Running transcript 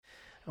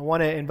I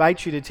want to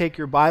invite you to take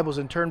your Bibles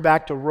and turn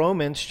back to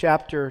Romans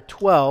chapter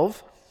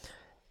 12.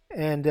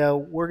 And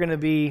we're going to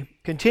be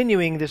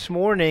continuing this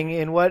morning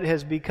in what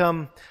has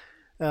become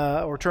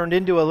or turned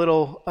into a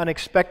little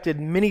unexpected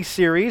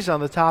mini-series on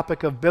the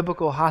topic of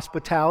biblical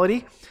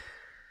hospitality.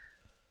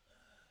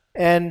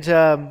 And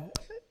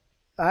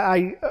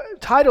I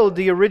titled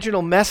the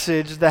original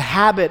message, "The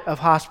Habit of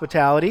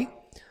Hospitality,"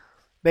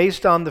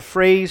 based on the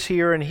phrase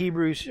here in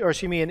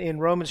in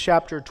Romans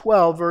chapter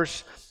 12,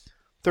 verse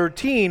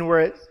 13, where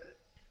it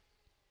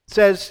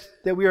says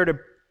that we are to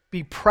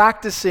be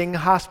practicing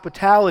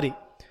hospitality,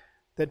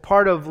 that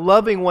part of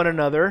loving one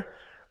another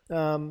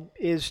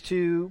is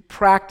to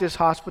practice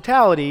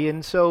hospitality.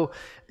 And so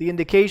the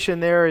indication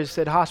there is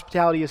that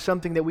hospitality is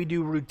something that we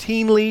do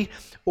routinely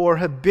or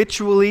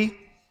habitually.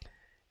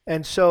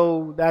 And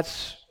so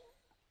that's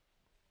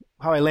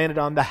how I landed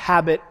on the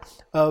habit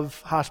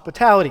of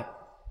hospitality.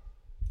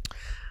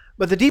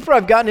 But the deeper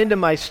I've gotten into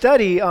my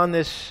study on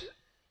this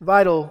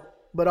vital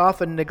but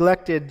often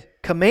neglected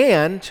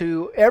command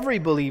to every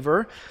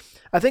believer,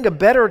 I think a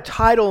better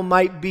title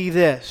might be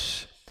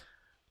this: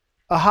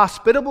 A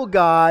Hospitable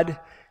God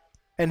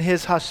and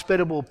His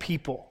Hospitable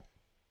People.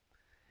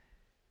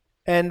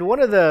 And one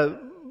of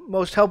the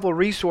most helpful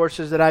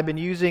resources that I've been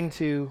using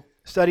to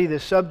study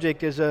this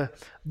subject is a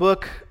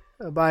book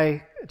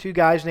by two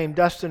guys named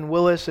Dustin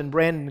Willis and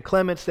Brandon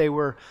Clements. They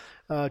were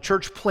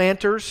church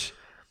planters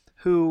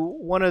who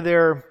one of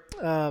their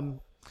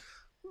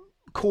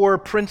core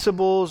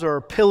principles or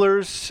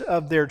pillars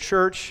of their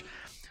church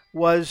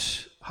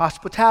was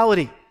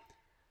hospitality.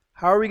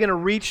 How are we going to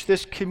reach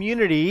this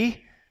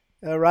community,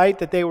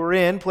 that they were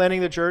in,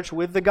 planting the church,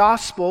 with the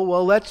gospel?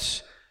 Well,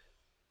 let's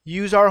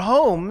use our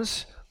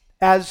homes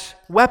as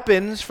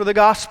weapons for the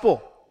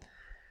gospel.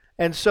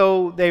 And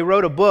so they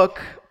wrote a book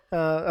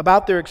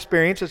about their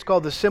experience. It's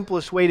called The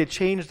Simplest Way to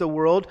Change the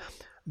World: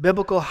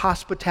 Biblical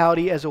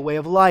Hospitality as a Way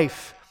of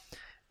Life.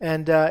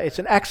 And it's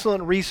an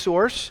excellent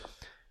resource.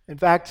 In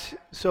fact,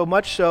 so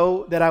much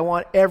so that I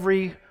want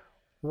every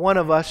one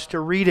of us to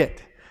read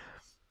it.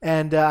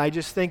 And I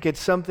just think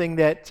it's something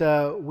that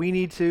we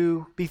need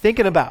to be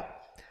thinking about,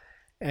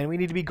 and we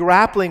need to be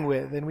grappling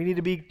with, and we need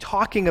to be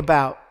talking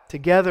about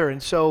together.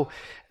 And so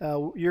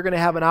you're going to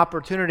have an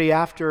opportunity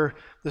after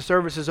the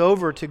service is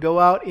over to go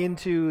out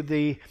into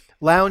the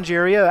lounge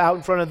area out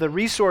in front of the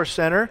Resource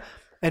Center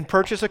and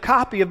purchase a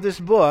copy of this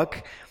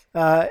book.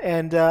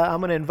 And I'm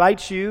going to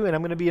invite you, and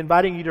I'm going to be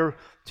inviting you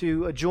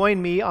to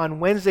join me on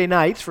Wednesday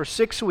nights for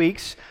 6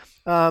 weeks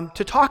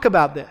to talk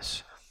about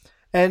this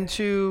and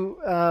to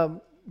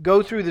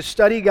go through the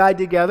study guide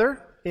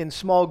together in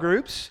small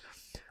groups.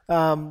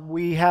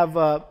 We have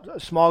a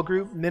small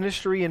group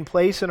ministry in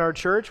place in our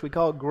church. We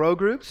call it Grow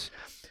Groups.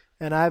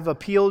 And I've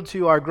appealed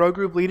to our Grow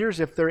Group leaders,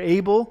 if they're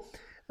able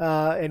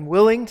and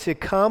willing, to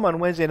come on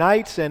Wednesday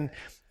nights, and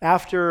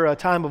after a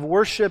time of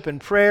worship and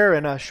prayer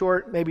and a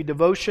short maybe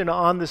devotion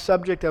on the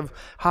subject of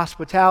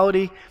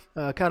hospitality,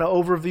 kind of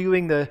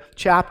overviewing the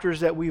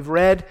chapters that we've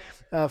read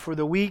for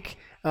the week,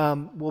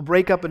 we'll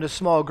break up into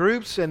small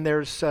groups, and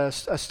there's a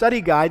study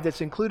guide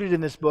that's included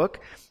in this book,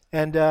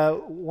 and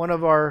one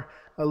of our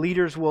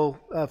leaders will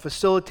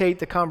facilitate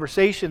the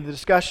conversation, the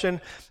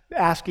discussion,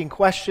 asking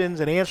questions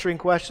and answering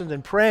questions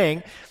and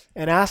praying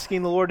and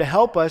asking the Lord to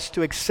help us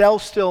to excel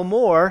still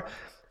more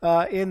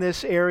in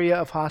this area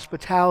of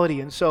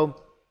hospitality. And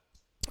so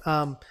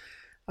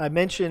I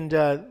mentioned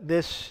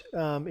this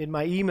in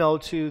my email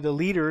to the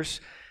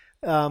leaders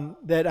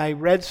that I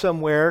read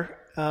somewhere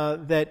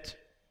that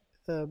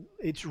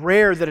it's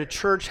rare that a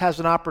church has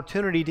an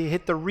opportunity to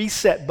hit the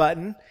reset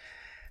button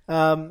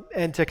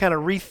and to kind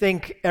of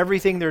rethink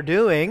everything they're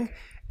doing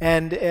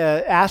and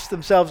ask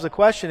themselves the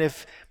question,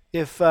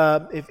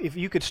 if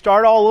you could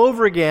start all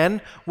over again,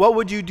 what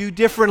would you do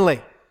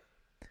differently?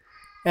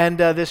 And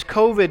this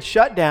COVID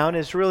shutdown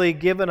has really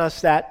given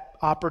us that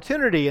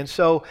opportunity. And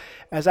so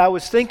as I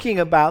was thinking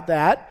about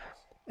that,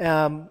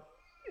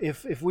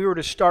 if we were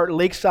to start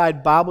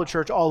Lakeside Bible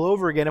Church all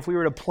over again, if we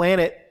were to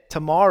plant it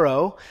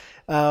tomorrow,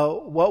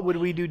 what would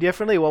we do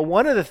differently? Well,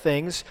 one of the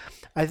things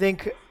I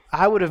think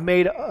I would have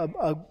made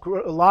a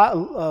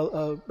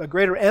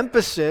greater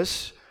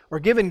emphasis, or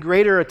given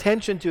greater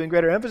attention to and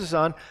greater emphasis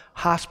on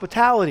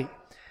hospitality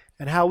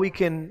and how we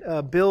can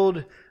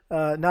build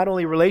not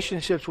only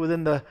relationships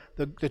within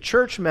the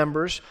church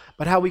members,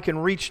 but how we can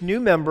reach new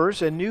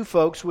members and new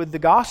folks with the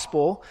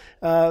gospel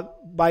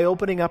by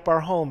opening up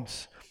our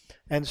homes.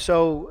 And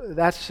so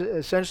that's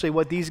essentially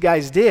what these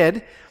guys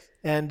did,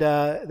 and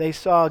they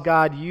saw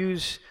God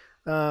use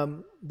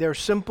their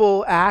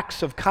simple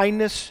acts of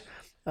kindness,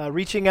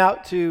 reaching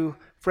out to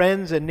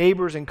friends and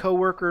neighbors and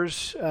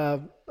coworkers,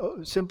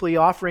 simply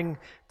offering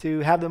to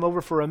have them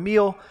over for a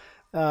meal,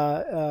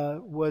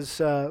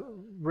 was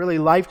really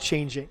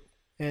life-changing,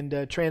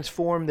 and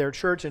transformed their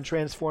church and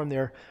transformed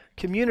their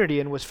community,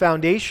 and was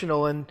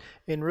foundational in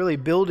really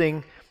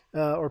building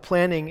or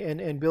planning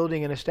and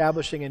building and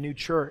establishing a new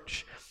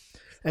church.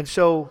 And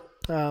so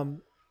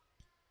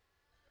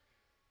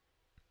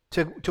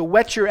to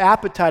whet your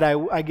appetite,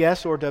 I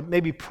guess, or to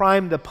maybe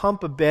prime the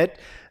pump a bit,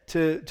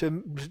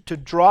 to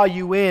draw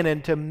you in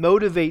and to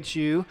motivate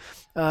you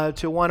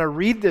to want to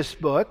read this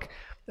book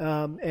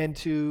and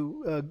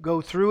to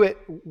go through it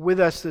with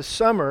us this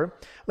summer,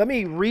 let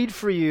me read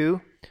for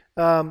you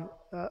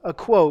a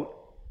quote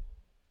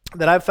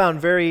that I've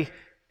found very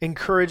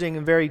encouraging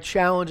and very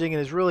challenging,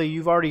 and is really,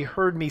 you've already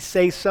heard me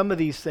say some of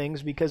these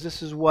things because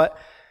this is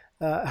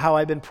how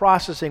I've been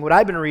processing what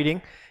I've been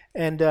reading,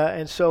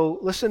 and so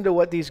listen to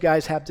what these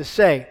guys have to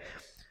say.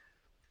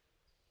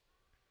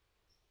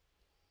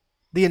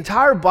 The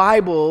entire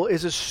Bible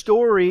is a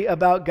story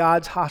about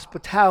God's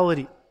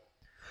hospitality.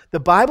 The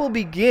Bible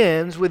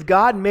begins with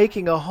God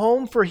making a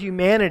home for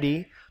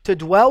humanity to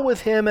dwell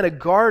with Him in a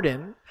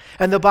garden,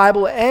 and the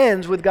Bible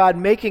ends with God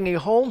making a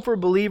home for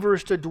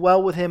believers to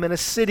dwell with Him in a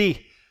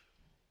city.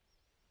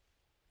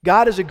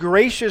 God is a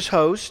gracious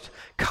host,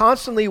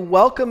 constantly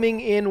welcoming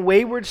in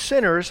wayward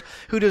sinners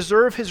who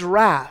deserve His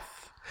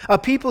wrath, a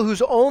people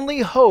whose only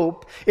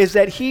hope is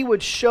that He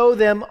would show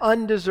them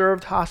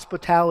undeserved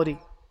hospitality.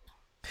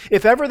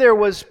 If ever there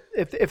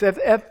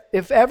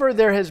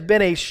has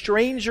been a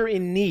stranger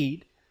in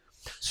need,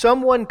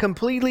 someone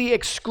completely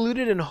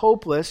excluded and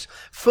hopeless,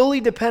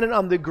 fully dependent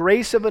on the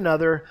grace of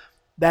another,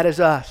 that is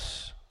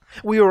us.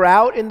 We were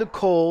out in the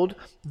cold,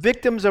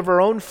 victims of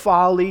our own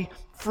folly,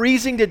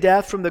 freezing to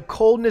death from the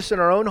coldness in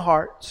our own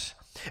hearts.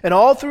 And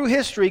all through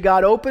history,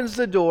 God opens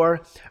the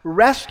door,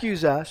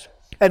 rescues us,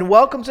 and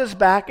welcomes us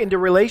back into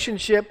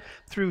relationship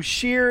through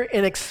sheer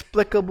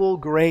inexplicable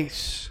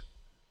grace.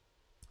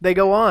 They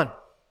go on.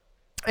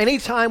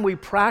 Anytime we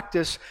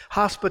practice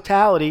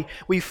hospitality,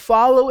 we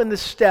follow in the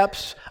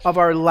steps of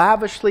our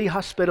lavishly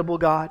hospitable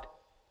God.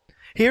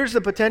 Here's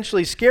the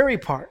potentially scary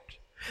part.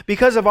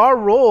 Because of our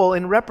role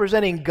in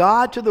representing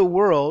God to the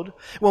world,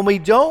 when we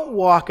don't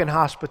walk in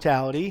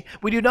hospitality,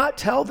 we do not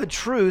tell the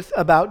truth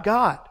about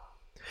God.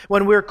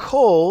 When we're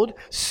cold,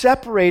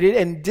 separated,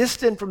 and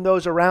distant from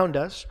those around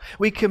us,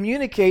 we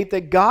communicate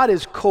that God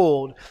is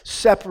cold,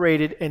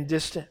 separated, and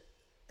distant.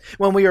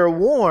 When we are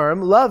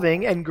warm,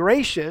 loving, and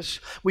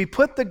gracious, we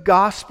put the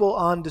gospel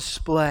on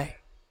display.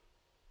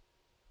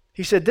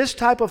 He said this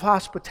type of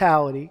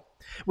hospitality,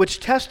 which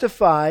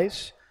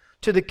testifies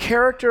to the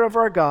character of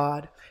our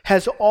God,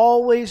 has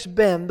always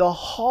been the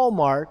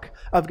hallmark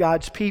of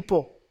God's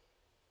people.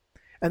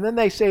 And then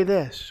they say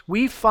this: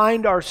 we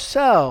find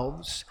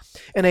ourselves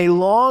in a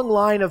long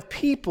line of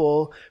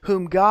people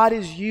whom God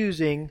is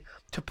using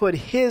to put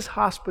His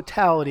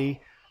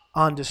hospitality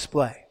on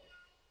display.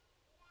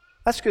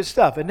 That's good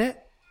stuff, isn't it?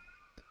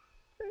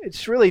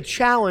 It's really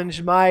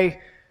challenged my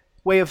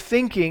way of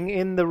thinking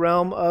in the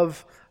realm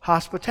of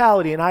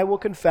hospitality. And I will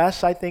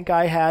confess, I think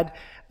I had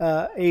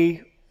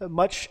a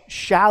much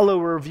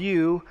shallower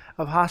view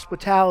of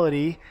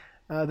hospitality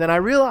than I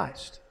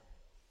realized.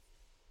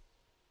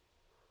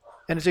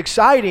 And it's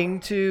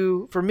exciting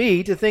for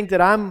me to think that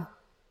I'm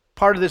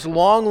part of this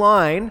long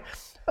line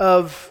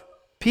of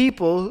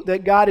people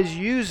that God is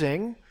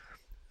using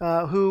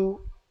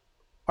who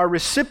are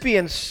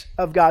recipients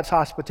of God's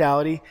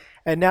hospitality,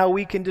 and now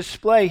we can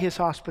display His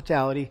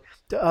hospitality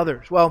to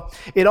others. Well,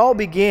 it all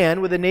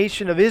began with the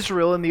nation of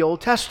Israel in the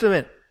Old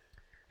Testament,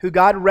 who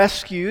God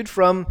rescued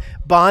from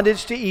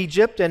bondage to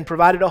Egypt and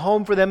provided a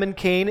home for them in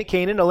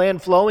Canaan, a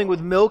land flowing with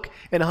milk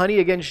and honey,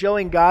 again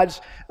showing God's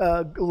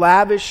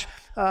lavish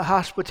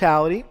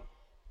hospitality.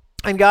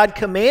 And God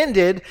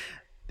commanded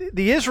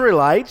the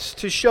Israelites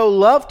to show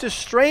love to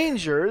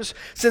strangers,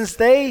 since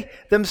they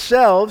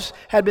themselves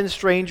had been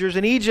strangers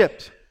in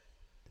Egypt.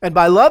 And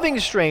by loving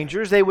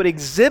strangers, they would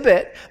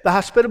exhibit the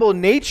hospitable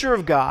nature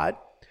of God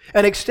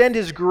and extend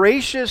His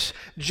gracious,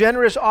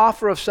 generous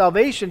offer of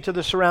salvation to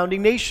the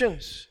surrounding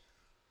nations.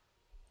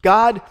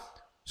 God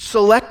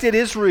selected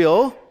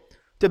Israel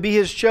to be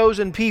His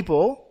chosen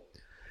people,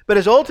 but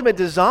His ultimate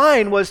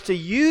design was to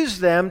use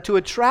them to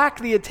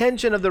attract the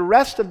attention of the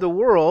rest of the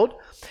world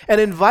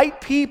and invite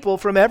people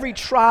from every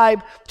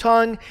tribe,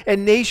 tongue,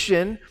 and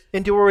nation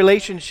into a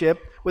relationship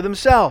with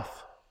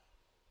Himself.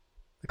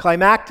 The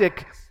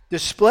climactic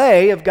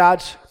display of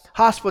God's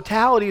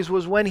hospitalities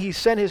was when He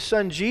sent His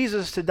Son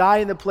Jesus to die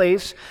in the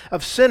place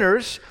of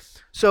sinners,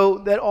 so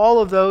that all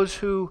of those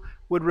who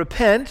would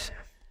repent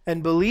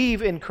and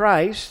believe in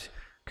Christ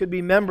could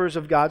be members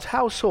of God's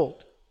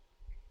household.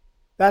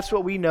 That's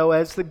what we know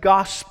as the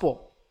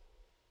gospel.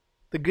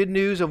 The good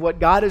news of what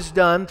God has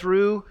done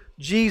through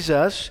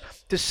Jesus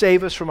to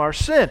save us from our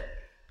sin.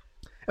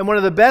 And one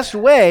of the best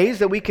ways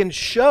that we can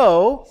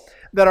show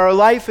that our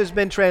life has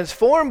been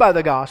transformed by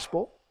the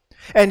gospel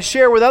and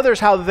share with others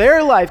how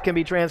their life can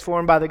be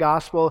transformed by the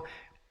gospel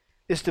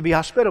is to be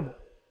hospitable.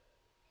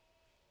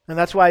 And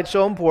that's why it's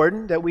so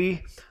important that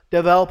we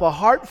develop a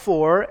heart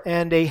for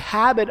and a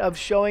habit of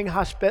showing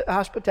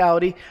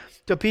hospitality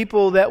to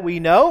people that we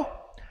know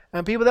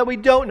and people that we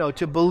don't know,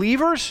 to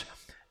believers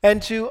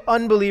and to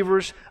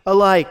unbelievers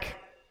alike.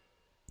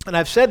 And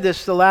I've said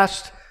this the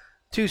last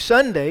 2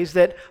 Sundays,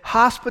 that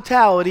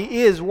hospitality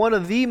is one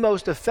of the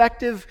most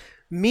effective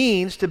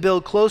means to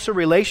build closer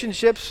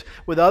relationships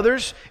with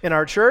others in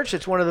our church.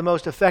 It's one of the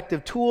most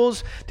effective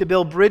tools to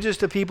build bridges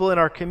to people in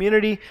our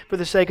community for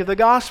the sake of the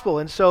gospel.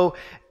 And so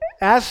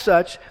as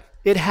such,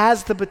 it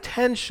has the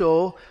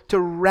potential to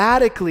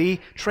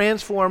radically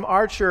transform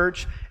our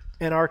church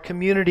and our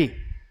community.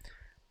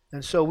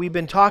 And so we've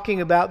been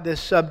talking about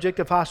this subject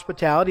of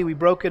hospitality. We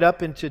broke it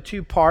up into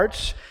two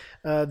parts,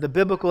 the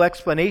biblical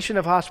explanation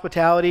of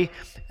hospitality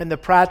and the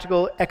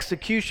practical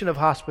execution of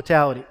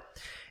hospitality.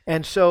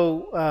 And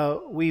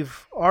so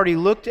we've already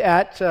looked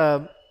at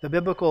the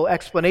biblical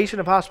explanation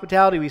of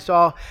hospitality. We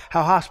saw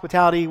how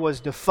hospitality was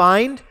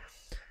defined.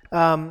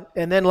 And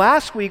then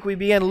last week we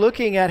began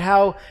looking at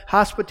how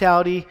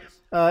hospitality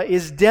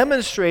is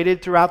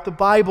demonstrated throughout the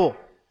Bible.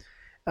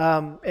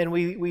 And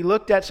we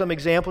looked at some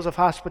examples of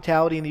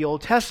hospitality in the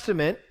Old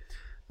Testament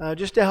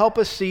just to help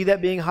us see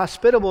that being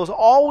hospitable has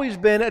always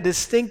been a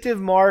distinctive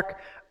mark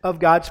of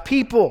God's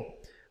people.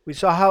 We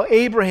saw how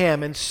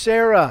Abraham and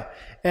Sarah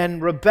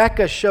and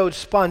Rebekah showed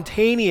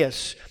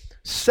spontaneous,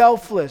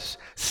 selfless,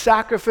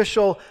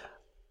 sacrificial,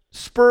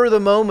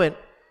 spur-of-the-moment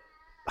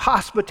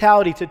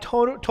hospitality to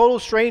total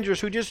strangers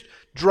who just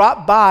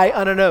dropped by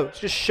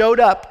unannounced, just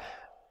showed up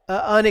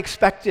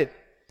unexpected.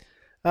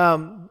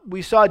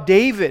 We saw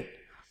David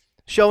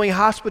showing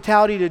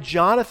hospitality to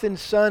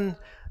Jonathan's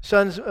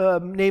son's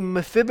named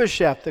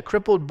Mephibosheth, the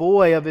crippled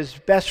boy of his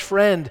best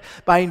friend,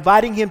 by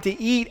inviting him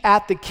to eat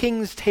at the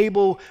king's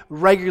table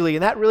regularly.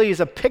 And that really is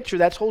a picture,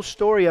 that whole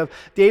story of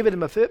David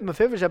and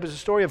Mephibosheth is a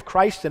story of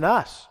Christ in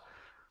us.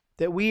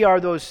 That we are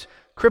those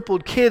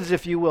crippled kids,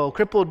 if you will,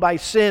 crippled by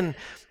sin,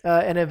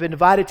 and have been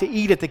invited to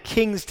eat at the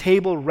king's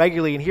table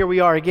regularly. And here we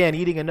are again,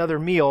 eating another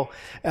meal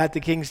at the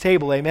king's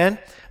table. Amen?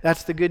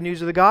 That's the good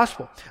news of the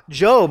gospel.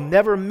 Job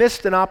never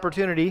missed an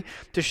opportunity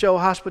to show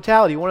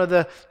hospitality. One of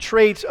the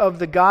traits of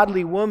the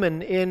godly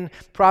woman in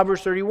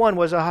Proverbs 31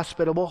 was a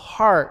hospitable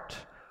heart.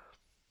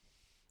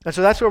 And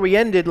so that's where we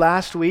ended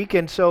last week.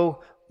 And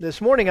so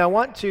this morning I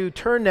want to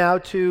turn now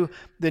to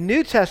the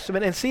New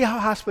Testament and see how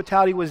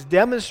hospitality was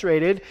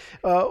demonstrated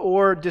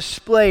or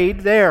displayed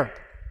there.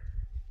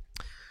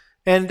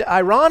 And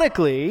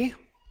ironically,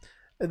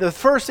 the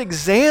first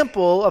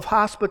example of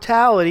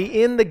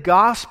hospitality in the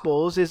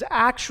Gospels is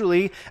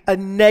actually a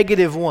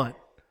negative one.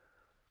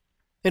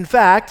 In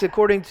fact,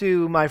 according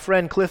to my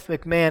friend Cliff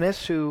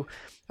McManus, who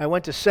I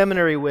went to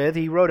seminary with,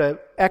 he wrote an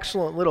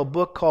excellent little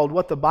book called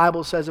What the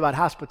Bible Says About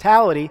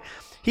Hospitality.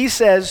 He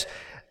says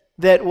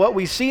that what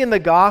we see in the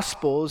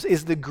Gospels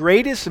is the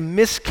greatest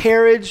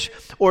miscarriage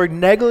or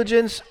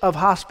negligence of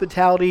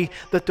hospitality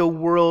that the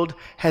world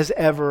has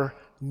ever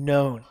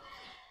known.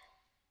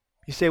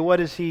 You say, what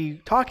is he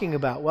talking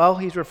about? Well,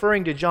 he's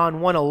referring to John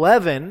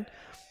 1:11,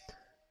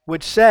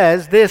 which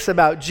says this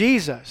about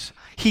Jesus.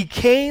 He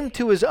came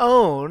to his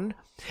own,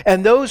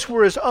 and those who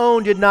were his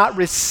own did not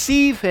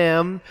receive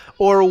him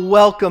or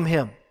welcome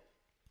him.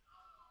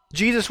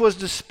 Jesus was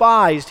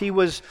despised. He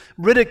was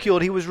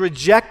ridiculed. He was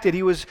rejected.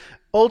 He was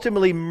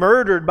ultimately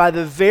murdered by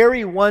the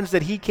very ones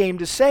that he came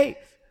to save.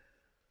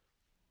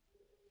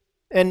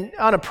 And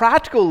on a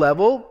practical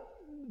level,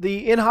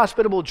 the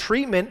inhospitable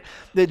treatment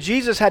that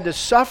Jesus had to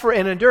suffer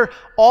and endure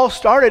all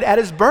started at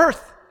his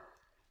birth.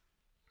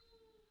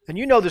 And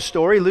you know the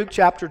story, Luke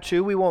chapter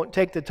 2. We won't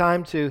take the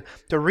time to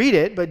read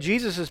it, but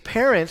Jesus'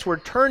 parents were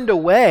turned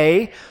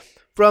away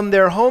from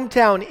their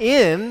hometown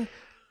inn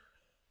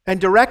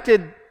and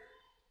directed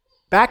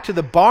back to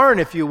the barn,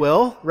 if you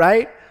will,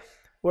 right?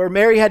 Where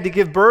Mary had to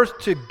give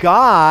birth to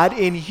God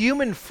in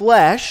human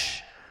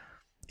flesh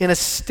in a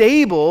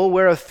stable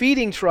where a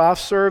feeding trough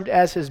served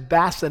as his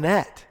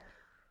bassinet.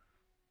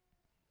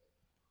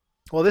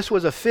 Well, this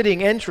was a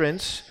fitting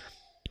entrance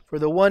for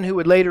the one who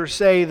would later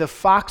say, the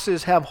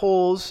foxes have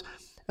holes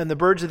and the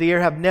birds of the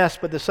air have nests,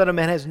 but the Son of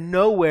Man has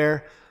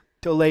nowhere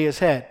to lay his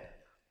head.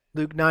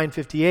 Luke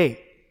 9:58.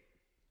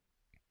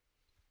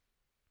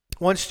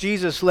 Once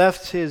Jesus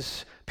left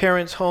his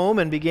parents' home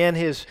and began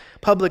his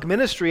public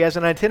ministry as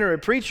an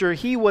itinerant preacher,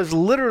 he was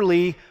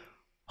literally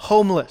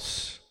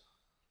homeless.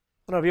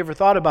 I don't know if you ever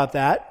thought about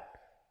that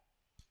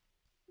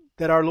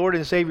our Lord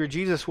and Savior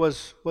Jesus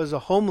was a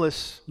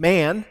homeless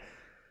man.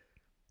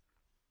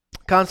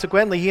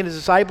 Consequently, he and his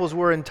disciples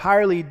were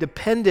entirely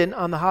dependent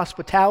on the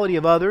hospitality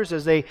of others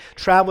as they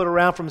traveled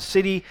around from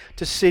city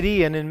to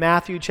city. And in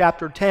Matthew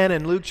chapter 10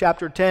 and Luke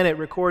chapter 10, it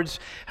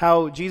records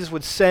how Jesus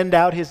would send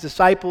out his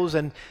disciples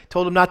and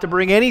told them not to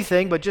bring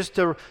anything, but just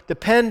to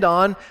depend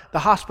on the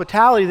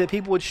hospitality that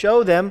people would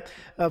show them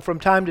from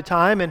time to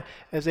time. And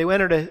as they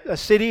entered a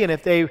city, and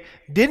if they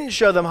didn't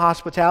show them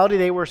hospitality,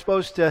 they were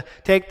supposed to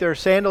take their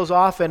sandals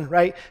off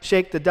and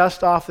shake the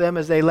dust off them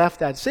as they left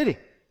that city.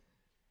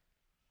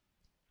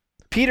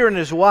 Peter and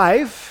his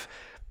wife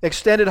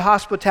extended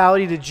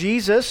hospitality to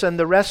Jesus and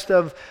the rest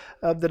of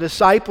the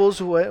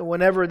disciples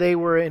whenever they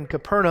were in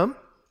Capernaum,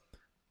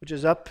 which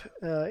is up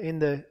in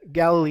the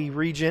Galilee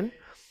region.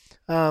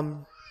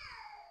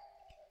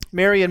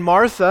 Mary and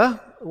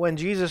Martha, when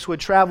Jesus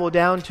would travel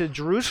down to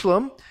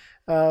Jerusalem,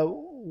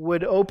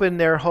 would open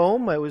their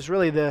home. It was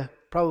really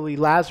probably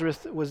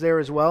Lazarus was there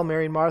as well,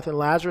 Mary and Martha and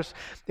Lazarus.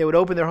 They would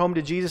open their home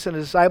to Jesus and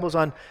his disciples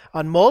on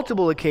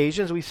multiple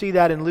occasions. We see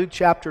that in Luke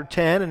chapter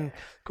 10, and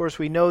of course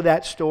we know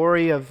that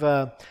story of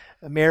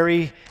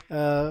Mary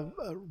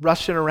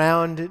rushing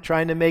around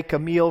trying to make a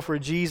meal for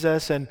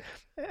Jesus,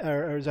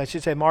 or I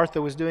should say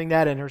Martha was doing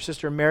that, and her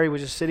sister Mary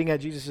was just sitting at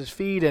Jesus'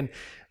 feet, and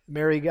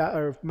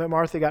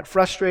Martha got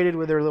frustrated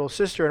with her little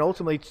sister and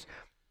ultimately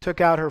took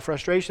out her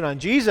frustration on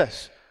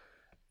Jesus.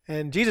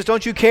 And Jesus,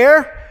 don't you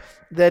care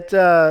that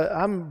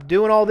I'm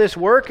doing all this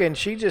work and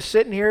she's just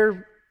sitting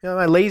here,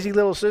 my lazy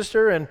little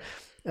sister? And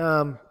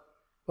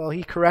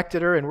he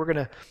corrected her, and we're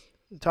going to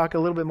talk a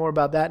little bit more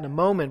about that in a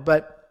moment.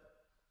 But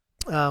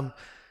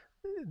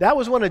that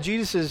was one of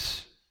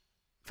Jesus'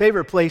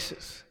 favorite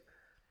places.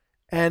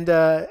 And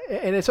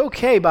it's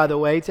okay, by the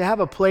way, to have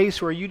a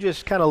place where you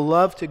just kind of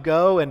love to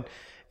go and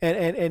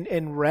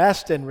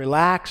rest and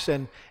relax,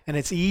 and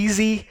it's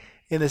easy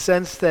in the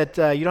sense that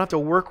you don't have to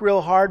work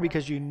real hard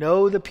because you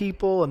know the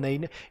people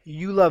and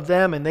you love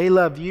them and they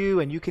love you,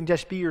 and you can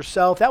just be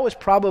yourself. That was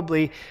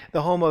probably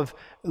the home of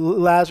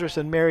Lazarus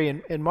and Mary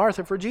and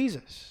Martha for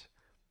Jesus.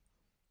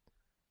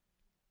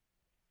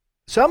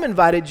 Some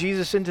invited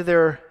Jesus into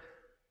their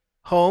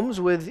homes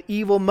with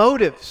evil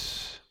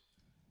motives,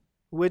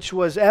 which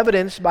was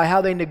evidenced by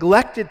how they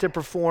neglected to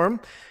perform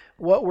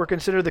what were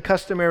considered the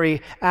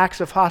customary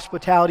acts of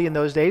hospitality in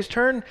those days.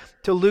 Turn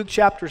to Luke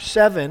chapter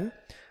 7.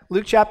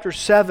 Luke chapter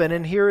 7,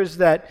 and here is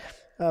that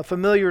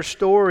familiar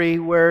story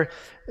where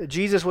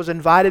Jesus was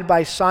invited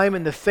by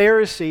Simon the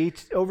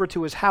Pharisee over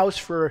to his house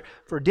for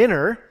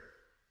dinner.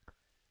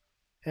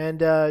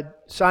 And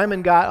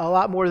Simon got a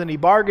lot more than he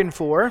bargained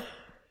for.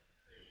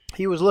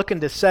 He was looking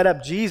to set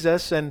up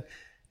Jesus and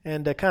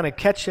kind of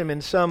catch him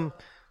in some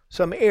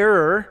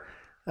error.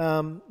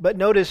 But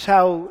notice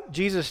how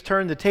Jesus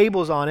turned the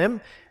tables on him.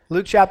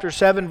 Luke chapter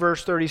 7,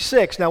 verse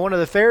 36. Now one of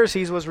the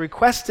Pharisees was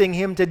requesting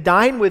him to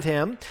dine with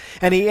him,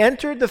 and he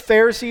entered the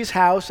Pharisee's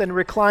house and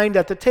reclined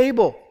at the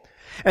table.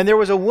 And there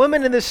was a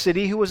woman in the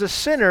city who was a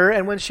sinner,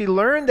 and when she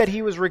learned that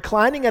he was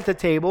reclining at the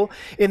table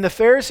in the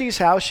Pharisee's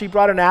house, she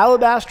brought an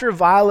alabaster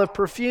vial of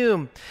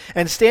perfume.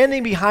 And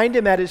standing behind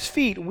him at his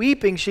feet,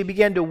 weeping, she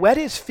began to wet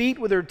his feet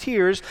with her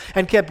tears,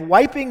 and kept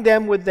wiping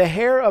them with the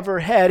hair of her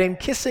head, and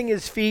kissing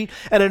his feet,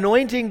 and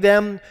anointing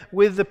them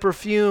with the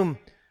perfume.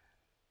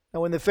 Now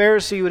when the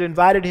Pharisee who had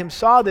invited him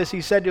saw this, he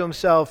said to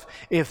himself,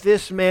 if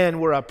this man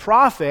were a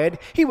prophet,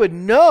 he would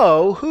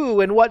know who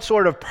and what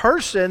sort of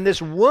person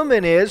this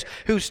woman is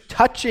who's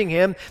touching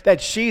him, that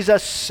she's a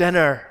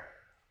sinner.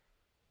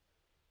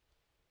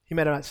 He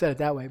might have not said it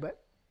that way, but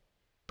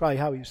probably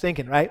how he was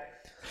thinking, right?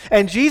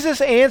 And Jesus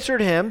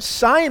answered him,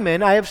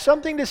 Simon, I have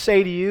something to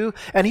say to you.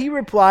 And he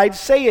replied,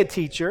 say it,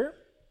 teacher.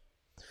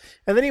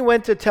 And then he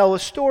went to tell a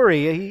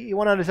story. He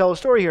went on to tell a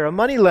story here. A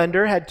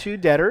moneylender had two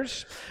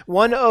debtors.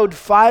 One owed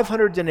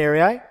 500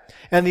 denarii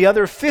and the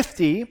other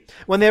 50.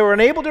 When they were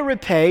unable to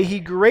repay, he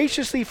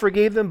graciously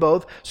forgave them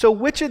both. So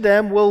which of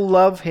them will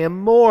love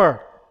him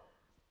more?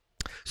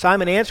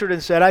 Simon answered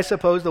and said, I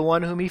suppose the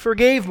one whom he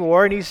forgave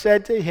more. And he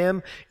said to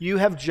him, you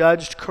have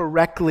judged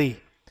correctly.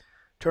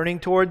 Turning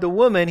toward the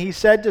woman, he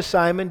said to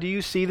Simon, do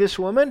you see this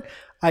woman?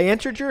 I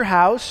entered your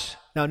house.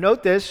 Now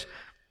note this.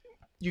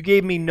 You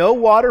gave me no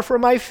water for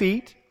my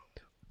feet,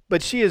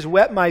 but she has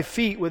wet my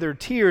feet with her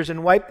tears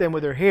and wiped them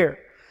with her hair.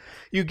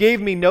 You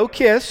gave me no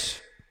kiss,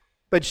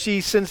 but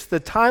she, since the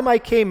time I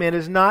came in,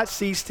 has not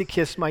ceased to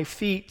kiss my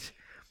feet.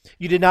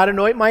 You did not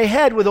anoint my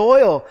head with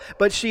oil,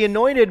 but she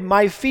anointed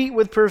my feet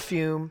with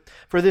perfume.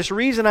 For this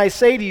reason I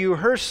say to you,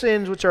 her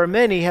sins, which are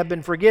many, have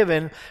been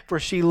forgiven, for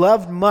she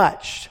loved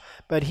much,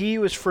 but he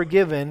who is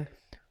forgiven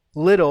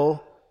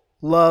little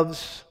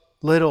loves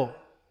little.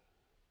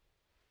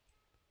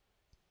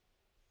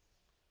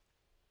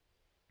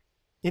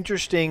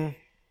 Interesting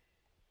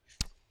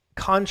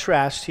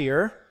contrast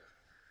here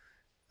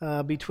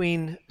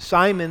between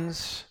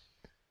Simon's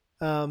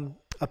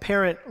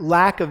apparent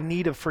lack of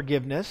need of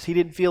forgiveness. He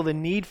didn't feel the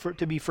need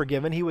to be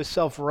forgiven. He was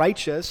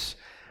self-righteous,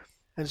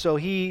 and so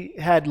he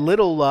had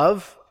little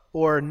love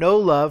or no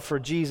love for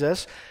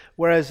Jesus,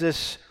 whereas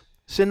this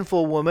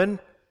sinful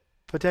woman,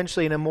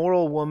 potentially an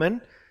immoral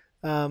woman,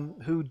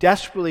 who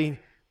desperately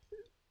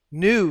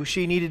knew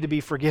she needed to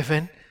be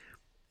forgiven,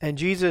 and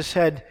Jesus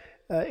had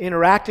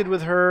interacted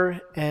with her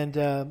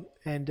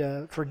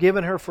and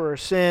forgiven her for her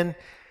sin,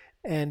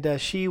 and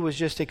she was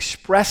just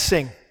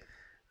expressing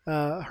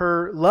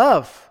her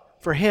love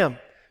for him.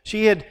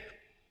 He had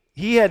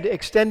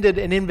extended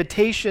an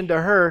invitation to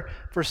her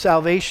for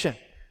salvation,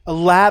 a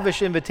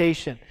lavish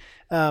invitation,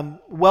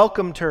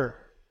 welcomed her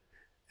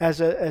as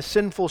a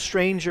sinful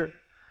stranger,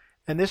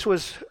 and this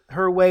was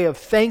her way of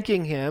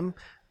thanking him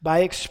by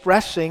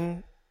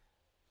expressing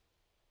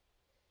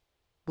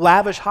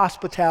lavish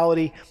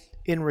hospitality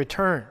in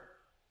return.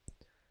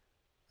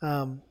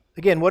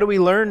 Again, what do we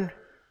learn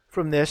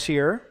from this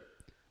here?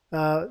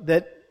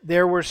 That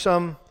there were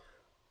some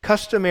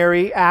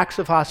customary acts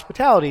of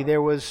hospitality.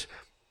 There was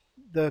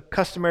the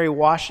customary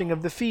washing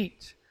of the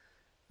feet.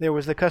 There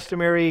was the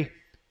customary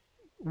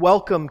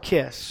welcome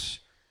kiss.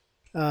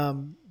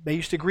 They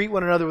used to greet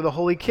one another with a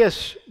holy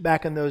kiss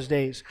back in those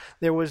days.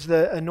 There was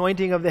the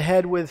anointing of the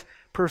head with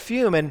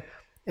perfume. And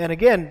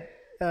again,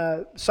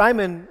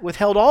 Simon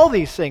withheld all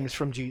these things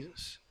from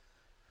Jesus.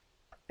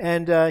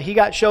 And he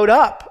got showed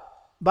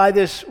up by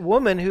this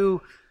woman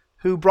who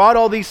brought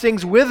all these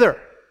things with her.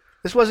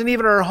 This wasn't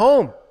even her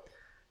home.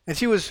 And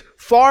she was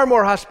far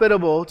more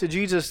hospitable to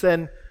Jesus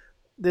than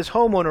this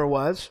homeowner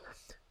was.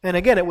 And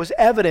again, it was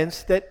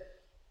evidence that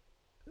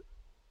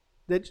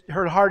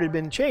her heart had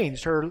been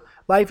changed. Her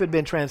life had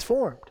been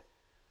transformed.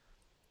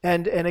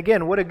 And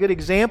again, what a good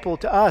example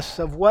to us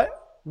of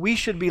what we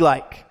should be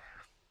like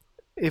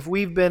if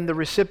we've been the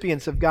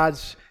recipients of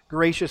God's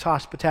gracious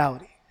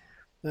hospitality.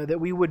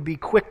 That we would be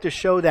quick to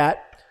show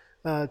that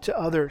to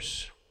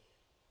others.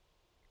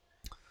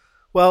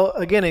 Well,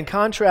 again, in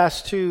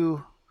contrast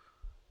to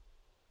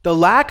the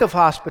lack of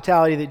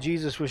hospitality that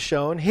Jesus was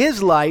shown,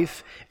 his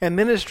life and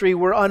ministry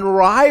were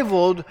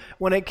unrivaled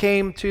when it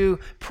came to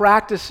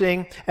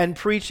practicing and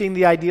preaching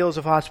the ideals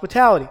of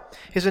hospitality.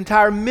 His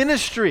entire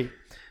ministry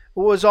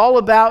was all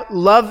about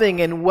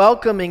loving and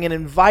welcoming and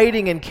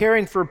inviting and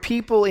caring for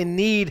people in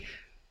need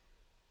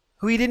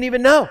who he didn't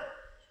even know.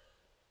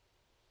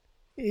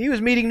 He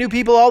was meeting new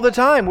people all the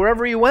time,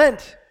 wherever he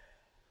went.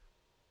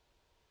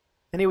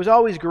 And he was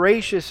always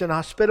gracious and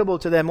hospitable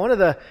to them.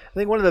 I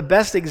think one of the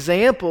best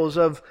examples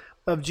of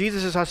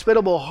Jesus'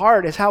 hospitable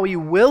heart is how he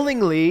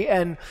willingly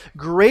and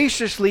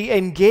graciously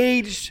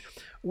engaged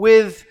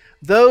with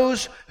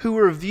those who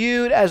were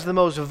viewed as the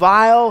most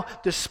vile,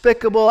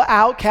 despicable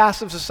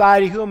outcasts of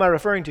society. Who am I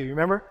referring to? You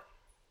remember?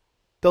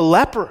 The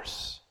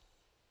lepers.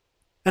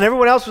 And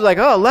everyone else was like,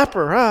 oh,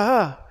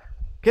 leper,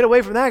 get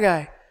away from that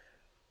guy.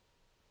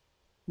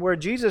 Where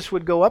Jesus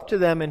would go up to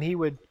them and he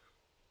would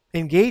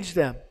engage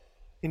them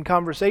in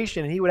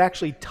conversation, and he would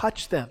actually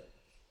touch them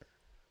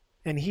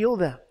and heal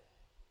them.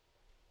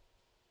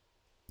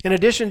 In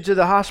addition to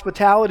the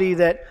hospitality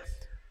that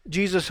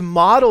Jesus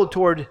modeled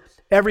toward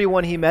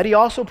everyone he met, he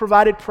also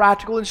provided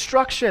practical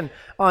instruction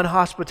on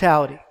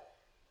hospitality.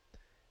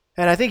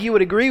 And I think you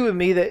would agree with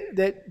me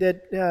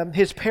that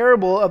his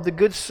parable of the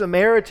Good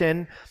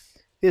Samaritan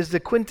is the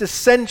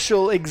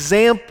quintessential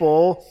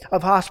example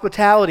of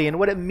hospitality and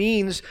what it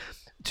means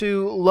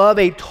to love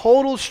a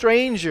total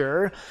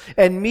stranger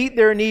and meet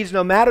their needs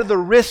no matter the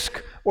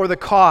risk or the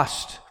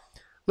cost.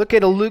 Look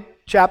at Luke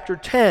chapter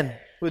 10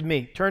 with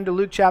me. Turn to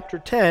Luke chapter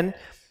 10,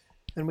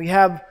 and we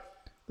have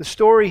the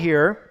story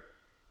here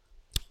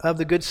of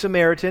the Good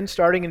Samaritan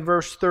starting in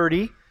verse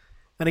 30.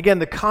 And again,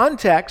 the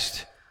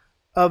context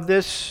of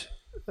this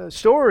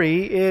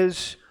story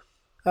is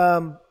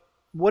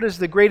what is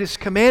the greatest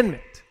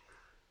commandment?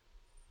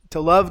 To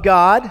love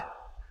God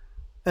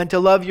and to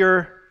love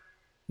your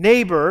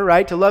neighbor,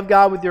 right? To love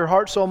God with your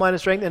heart, soul, mind, and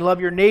strength, and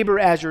love your neighbor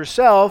as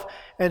yourself.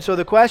 And so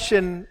the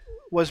question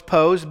was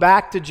posed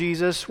back to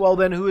Jesus, well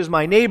then, who is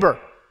my neighbor?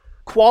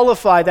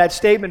 Qualify that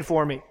statement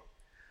for me.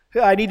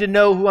 I need to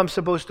know who I'm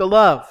supposed to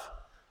love.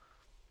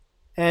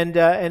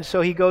 And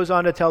so he goes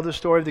on to tell the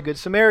story of the Good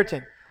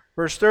Samaritan.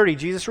 Verse 30,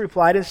 Jesus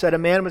replied and said, a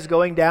man was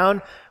going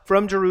down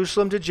from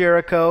Jerusalem to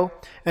Jericho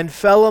and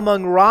fell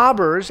among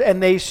robbers,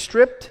 and they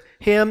stripped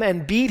him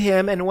and beat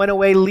him and went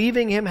away,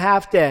 leaving him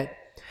half dead.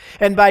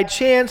 And by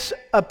chance,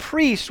 a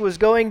priest was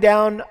going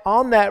down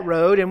on that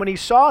road, and when he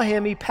saw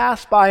him, he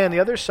passed by on the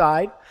other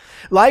side.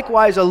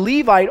 Likewise, a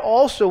Levite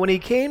also, when he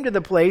came to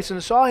the place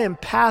and saw him,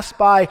 passed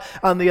by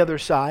on the other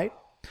side.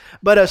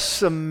 But a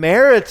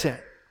Samaritan,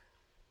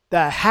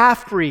 the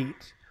half-breed,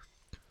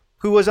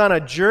 who was on a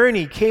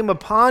journey, came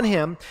upon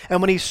him, and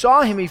when he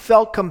saw him, he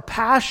felt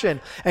compassion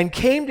and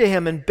came to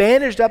him and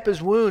bandaged up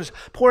his wounds,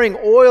 pouring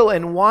oil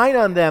and wine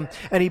on them.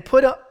 And he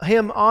put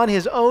him on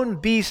his own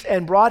beast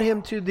and brought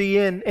him to the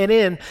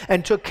inn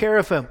and took care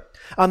of him.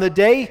 On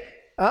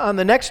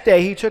the next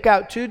day, he took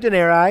out 2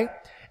 denarii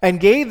and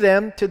gave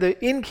them to the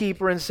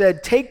innkeeper and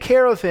said, take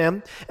care of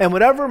him, and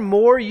whatever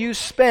more you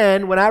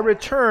spend, when I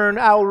return,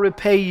 I will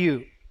repay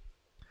you.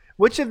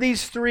 Which of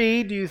these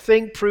 3 do you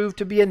think proved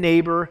to be a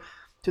neighbor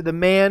to the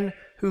man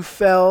who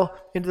fell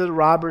into the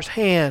robber's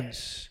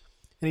hands?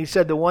 And he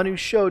said, the one who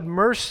showed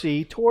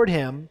mercy toward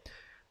him.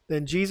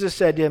 Then Jesus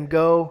said to him,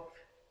 go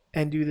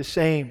and do the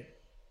same.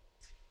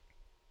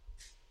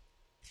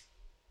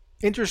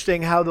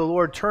 Interesting how the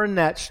Lord turned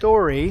that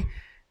story.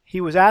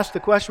 He was asked the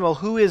question, well,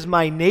 who is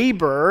my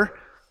neighbor?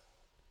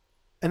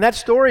 And that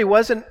story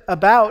wasn't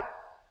about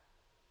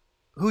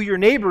who your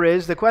neighbor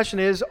is. The question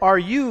is, are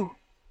you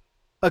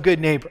a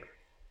good neighbor?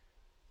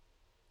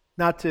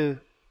 Not to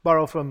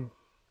borrow from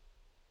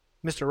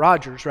Mr.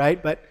 Rogers,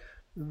 right? But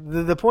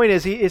the point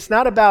is, it's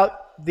not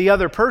about the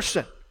other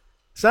person.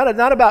 It's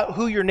not about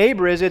who your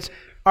neighbor is. It's,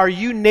 are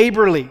you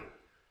neighborly?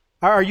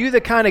 Are you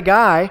the kind of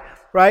guy,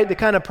 right? The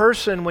kind of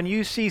person, when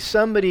you see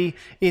somebody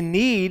in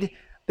need,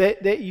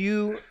 that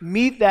you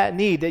meet that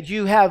need, that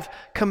you have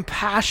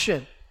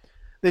compassion,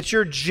 that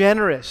you're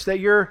generous, that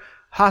your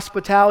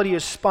hospitality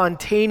is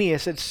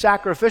spontaneous, it's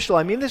sacrificial.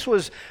 I mean, this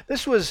was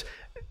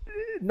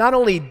not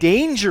only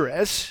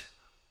dangerous,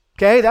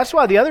 okay? That's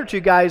why the other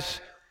 2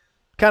 guys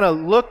kind of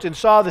looked and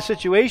saw the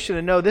situation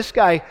and know this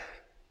guy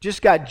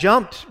just got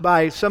jumped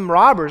by some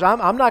robbers.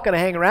 I'm not going to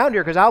hang around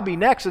here because I'll be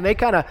next. And they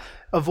kind of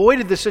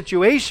avoided the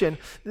situation.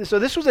 So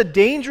this was a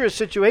dangerous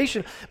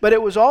situation, but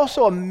it was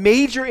also a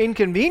major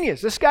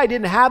inconvenience. This guy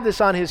didn't have this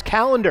on his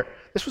calendar.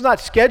 This was not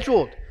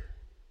scheduled.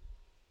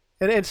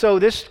 And so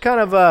this kind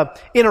of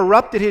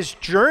interrupted his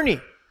journey,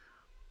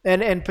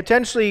 and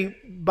potentially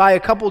by a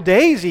couple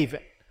days even,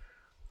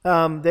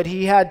 that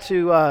he had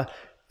to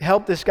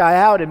help this guy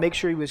out and make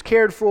sure he was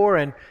cared for.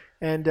 And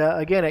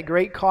again, at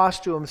great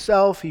cost to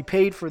himself, he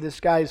paid for this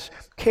guy's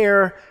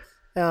care.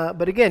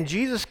 But again,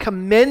 Jesus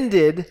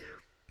commended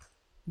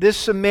this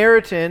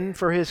Samaritan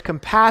for his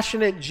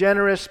compassionate,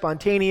 generous,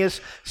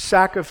 spontaneous,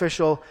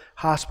 sacrificial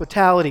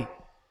hospitality.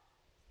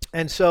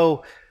 And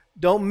so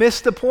don't miss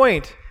the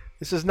point.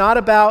 This is not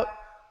about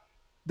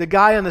the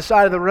guy on the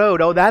side of the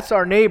road. Oh, that's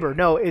our neighbor.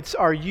 No, it's,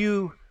 are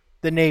you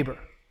the neighbor?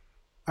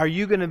 Are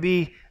you going to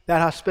be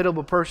that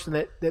hospitable person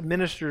that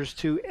ministers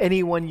to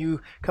anyone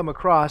you come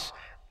across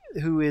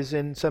who is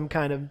in some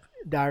kind of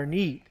dire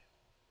need?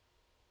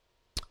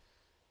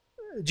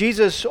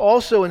 Jesus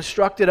also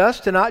instructed us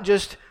to not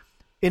just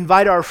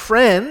invite our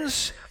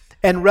friends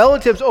and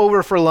relatives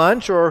over for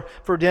lunch or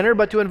for dinner,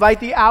 but to invite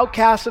the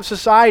outcasts of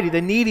society,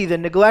 the needy, the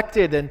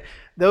neglected, and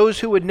those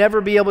who would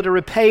never be able to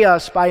repay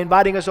us by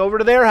inviting us over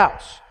to their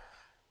house,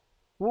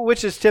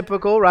 which is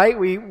typical, right?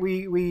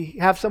 We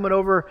have someone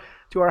over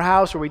to our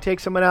house, or we take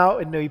someone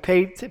out and we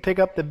pick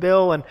up the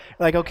bill, and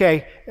like,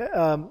 okay,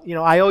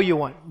 I owe you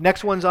one.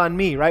 Next one's on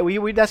me, right? We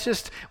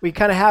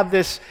kind of have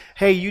this,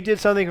 hey, you did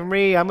something for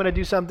me, I'm going to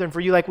do something for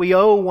you, like we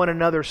owe one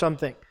another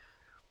something.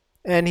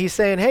 And he's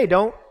saying, hey,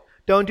 don't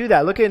do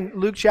that. Look in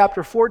Luke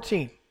chapter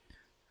 14.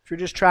 If you're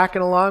just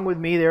tracking along with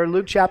me there,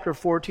 Luke chapter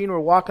 14, we're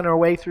walking our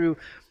way through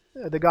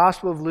the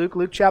Gospel of Luke.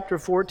 Luke chapter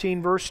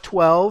 14, verse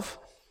 12.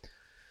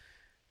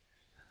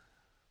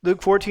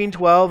 Luke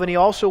 14:12, and he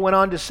also went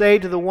on to say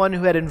to the one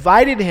who had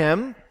invited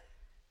him,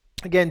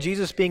 again,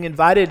 Jesus being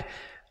invited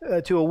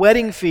to a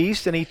wedding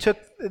feast, and he took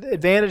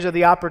advantage of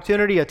the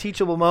opportunity, a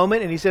teachable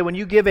moment, and he said, when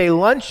you give a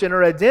luncheon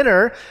or a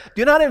dinner,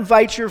 do not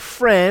invite your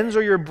friends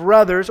or your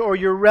brothers or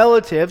your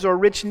relatives or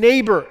rich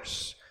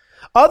neighbors.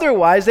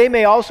 Otherwise, they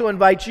may also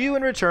invite you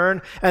in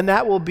return, and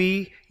that will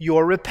be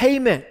your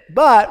repayment.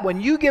 But when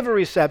you give a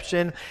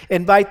reception,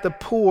 invite the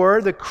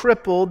poor, the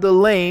crippled, the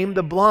lame,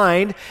 the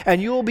blind,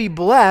 and you will be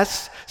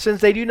blessed,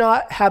 since they do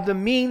not have the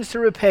means to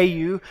repay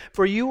you,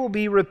 for you will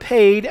be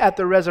repaid at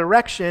the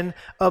resurrection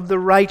of the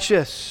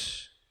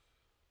righteous.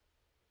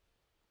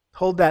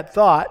 Hold that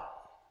thought.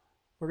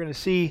 We're going to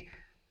see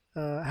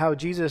how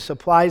Jesus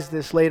applies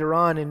this later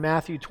on in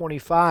Matthew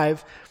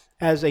 25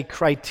 as a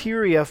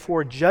criteria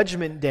for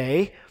Judgment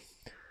Day.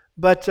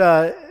 But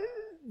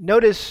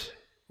notice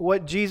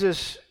what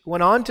Jesus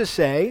went on to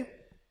say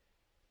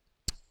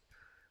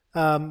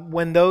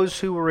when those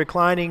who were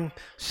reclining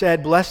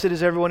said, "Blessed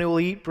is everyone who will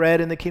eat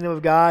bread in the kingdom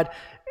of God."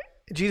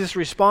 Jesus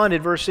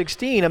responded, verse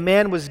 16, a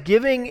man was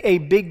giving a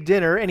big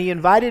dinner, and he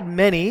invited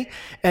many,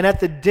 and at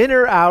the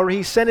dinner hour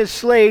he sent his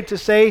slave to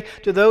say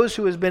to those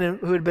who had been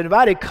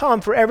invited,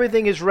 "Come, for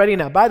everything is ready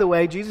now." By the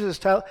way, Jesus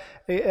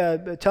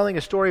is telling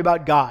a story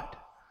about God,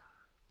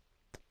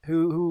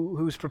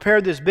 who's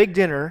prepared this big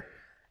dinner,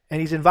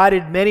 and he's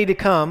invited many to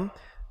come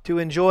to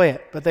enjoy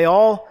it. But they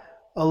all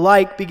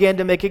alike began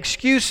to make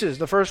excuses.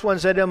 The first one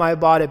said to him, "I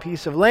bought a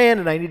piece of land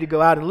and I need to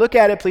go out and look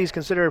at it. Please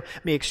consider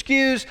me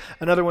excused."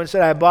 Another one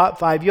said, "I bought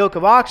 5 yoke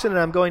of oxen and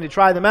I'm going to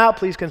try them out.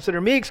 Please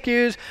consider me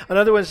excused."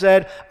 Another one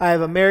said, I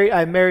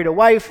married a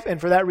wife,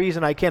 and for that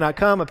reason I cannot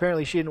come."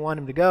 Apparently she didn't want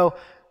him to go.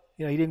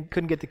 He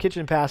couldn't get the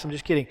kitchen pass. I'm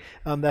just kidding.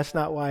 That's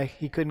not why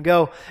he couldn't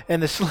go.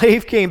 And the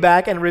slave came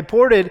back and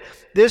reported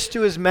this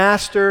to his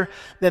master.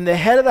 Then the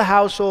head of the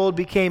household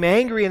became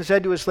angry and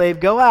said to his slave,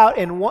 "Go out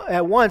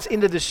at once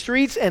into the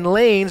streets and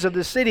lanes of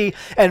the city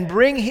and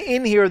bring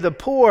in here the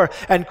poor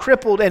and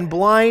crippled and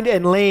blind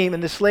and lame."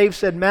 And the slave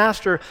said,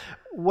 "Master,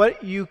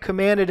 what you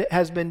commanded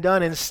has been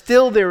done, and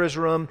still there is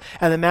room."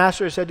 And the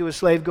master said to his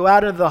slave, "Go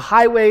out into the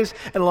highways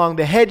and along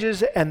the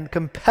hedges and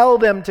compel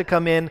them to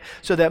come in,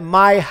 so that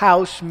my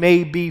house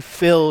may be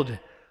filled.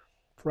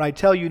 For I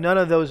tell you, none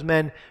of those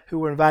men who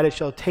were invited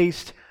shall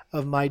taste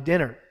of my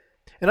dinner."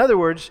 In other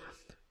words,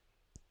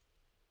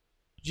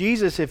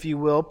 Jesus, if you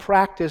will,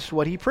 practiced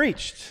what he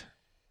preached.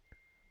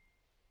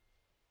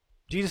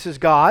 Jesus is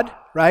God,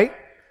 right?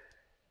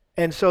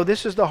 And so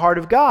this is the heart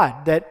of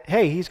God, that,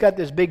 hey, he's got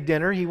this big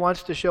dinner. He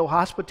wants to show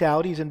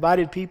hospitality. He's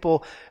invited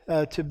people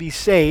to be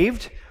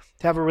saved,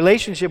 to have a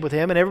relationship with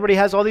him. And everybody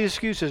has all these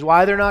excuses.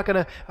 Why they're not going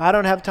to, I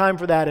don't have time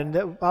for that,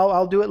 and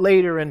I'll do it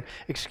later, and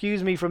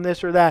excuse me from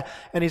this or that.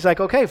 And he's like,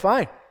 okay,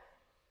 fine.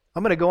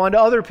 I'm going to go on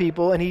to other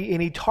people. And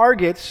he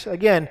targets,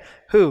 again,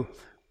 who?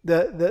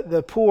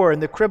 The poor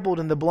and the crippled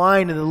and the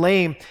blind and the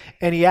lame.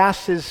 And he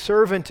asks his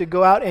servant to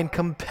go out and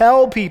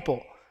compel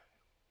people.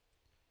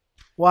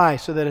 Why?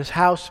 So that his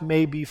house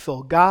may be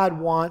full. God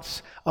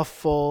wants a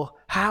full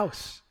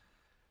house.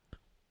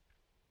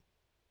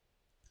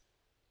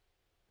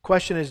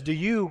 Question is, do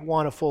you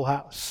want a full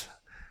house?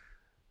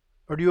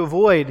 Or do you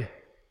avoid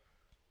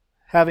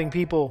having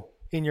people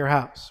in your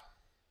house?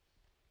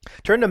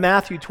 Turn to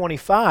Matthew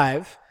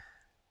 25.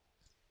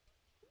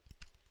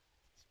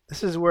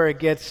 This is where it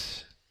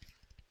gets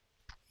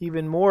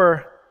even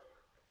more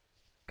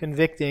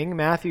convicting.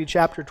 Matthew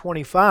chapter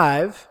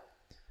 25.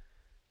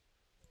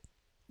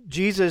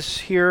 Jesus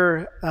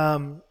here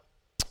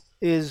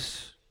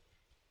is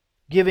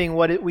giving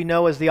what we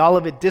know as the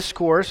Olivet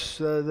Discourse,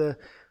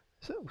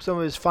 some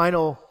of his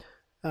final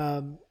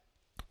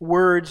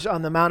words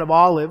on the Mount of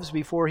Olives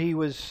before he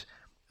was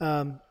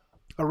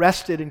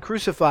arrested and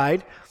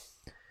crucified.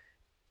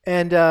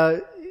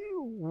 And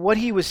what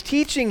he was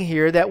teaching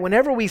here, that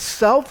whenever we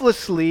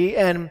selflessly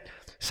and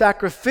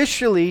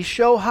sacrificially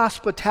show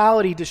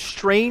hospitality to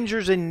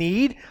strangers in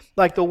need,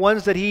 like the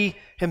ones that he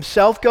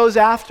himself goes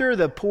after,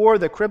 the poor,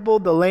 the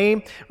crippled, the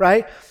lame,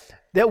 right?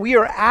 That we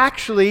are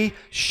actually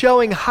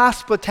showing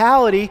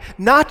hospitality,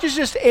 not to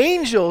just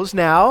angels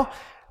now,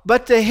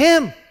 but to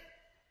him,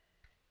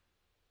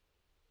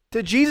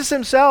 to Jesus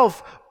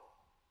himself,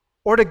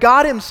 or to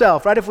God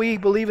himself, right? If we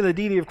believe in the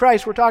deity of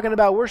Christ,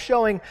 we're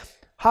showing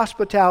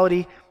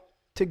hospitality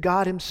to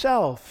God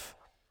himself.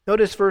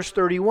 Notice verse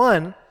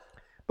 31.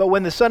 But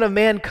when the Son of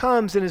Man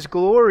comes in his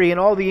glory and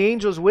all the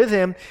angels with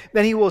him,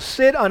 then he will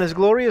sit on his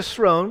glorious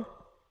throne,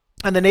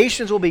 and the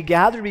nations will be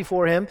gathered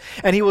before him,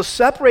 and he will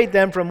separate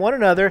them from one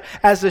another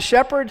as the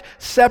shepherd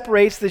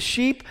separates the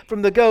sheep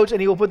from the goats,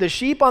 and he will put the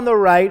sheep on the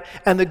right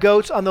and the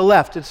goats on the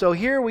left. And so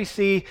here we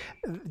see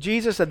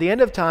Jesus at the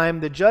end of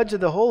time, the judge of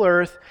the whole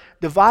earth,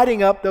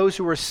 dividing up those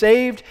who are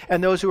saved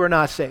and those who are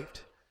not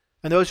saved.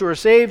 And those who are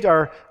saved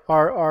are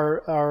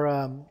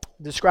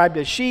described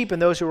as sheep, and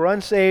those who are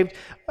unsaved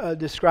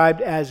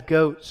described as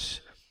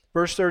goats.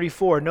 Verse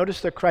 34,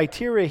 notice the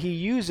criteria he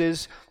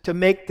uses to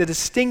make the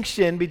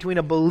distinction between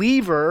a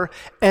believer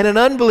and an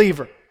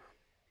unbeliever.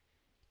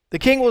 The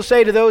king will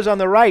say to those on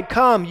the right,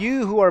 "Come,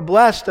 you who are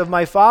blessed of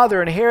my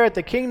Father, inherit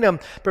the kingdom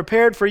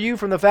prepared for you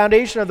from the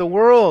foundation of the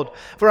world.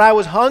 For I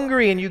was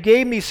hungry, and you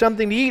gave me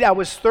something to eat. I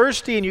was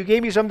thirsty, and you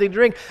gave me something to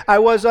drink. I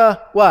was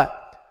a," what?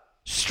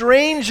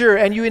 "Stranger,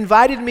 and you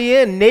invited me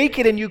in.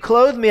 Naked, and you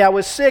clothed me. I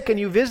was sick, and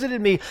you visited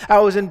me. I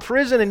was in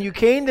prison, and you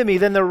came to me."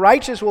 Then the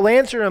righteous will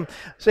answer him,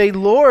 say,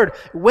 "Lord,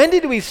 when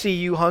did we see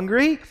you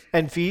hungry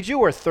and feed you,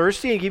 or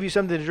thirsty and give you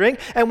something to drink?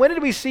 And when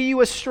did we see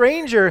you a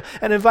stranger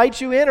and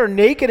invite you in, or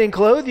naked and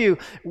clothe you?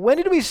 When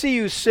did we see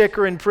you sick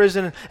or in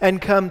prison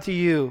and come to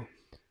you?"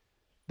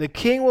 The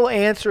king will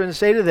answer and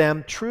say to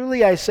them,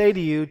 "Truly I say to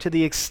you, to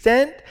the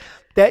extent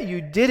that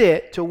you did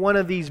it to one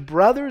of these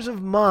brothers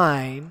of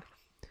mine,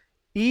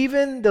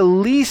 even the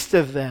least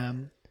of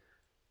them,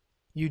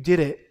 you did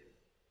it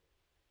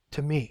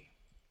to me."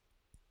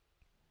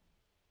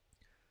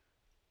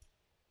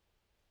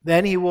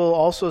 Then he will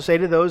also say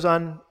to those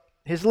on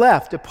his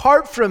left,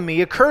 "Depart from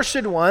me,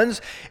 accursed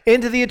ones,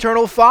 into the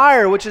eternal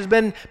fire, which has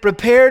been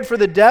prepared for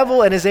the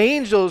devil and his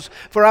angels.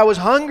 For I was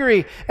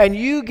hungry, and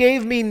you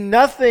gave me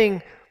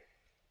nothing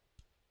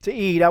to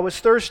eat. I was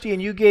thirsty,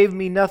 and you gave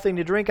me nothing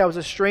to drink. I was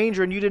a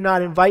stranger, and you did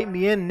not invite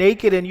me in.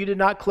 Naked, and you did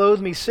not clothe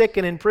me. Sick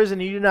and in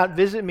prison, and you did not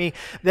visit me."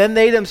 Then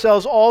they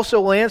themselves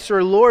also will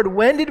answer, "Lord,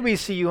 when did we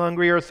see you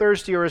hungry or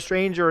thirsty or a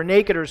stranger or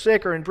naked or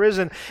sick or in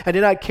prison and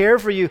did not care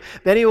for you?"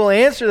 Then he will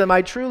answer them,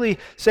 "I truly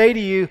say to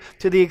you,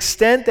 to the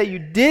extent that you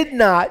did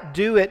not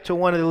do it to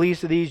one of the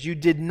least of these, you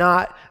did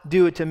not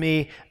do it to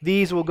me.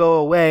 These will go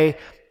away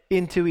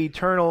into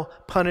eternal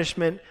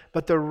punishment,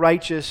 but the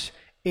righteous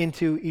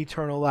into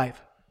eternal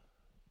life."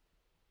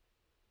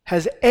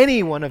 Has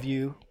any one of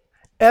you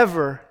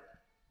ever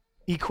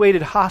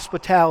equated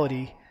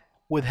hospitality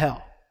with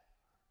hell?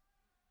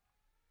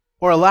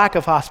 Or a lack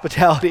of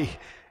hospitality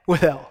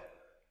with hell?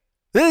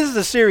 This is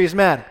a serious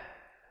matter.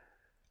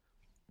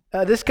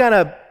 This kind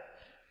of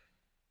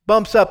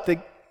bumps up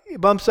the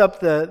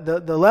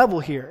level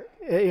here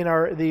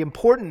in the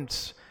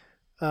importance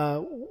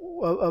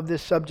of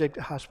this subject,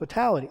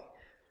 hospitality.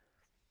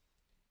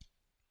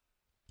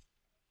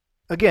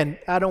 Again,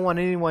 I don't want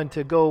anyone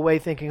to go away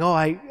thinking, "Oh,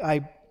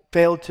 I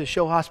failed to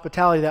show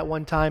hospitality that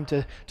one time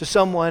to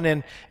someone,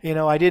 and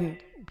I didn't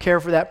care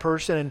for that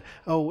person, and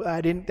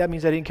that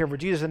means I didn't care for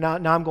Jesus, and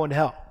now I'm going to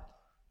hell."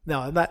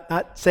 No, I'm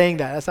not saying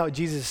that. That's not what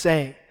Jesus is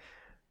saying.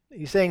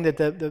 He's saying that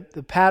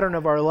the pattern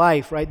of our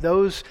life, right?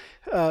 Those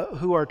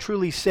who are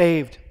truly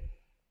saved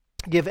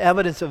give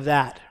evidence of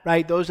that,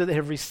 right? Those that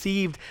have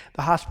received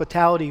the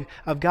hospitality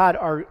of God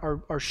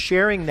are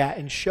sharing that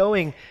and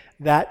showing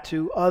that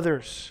to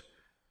others.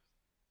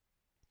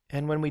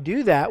 And when we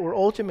do that, we're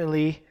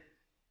ultimately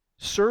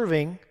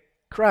serving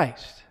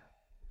Christ.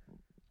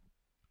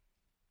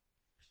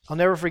 I'll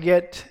never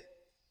forget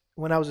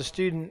when I was a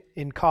student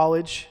in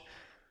college.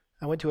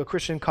 I went to a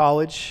Christian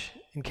college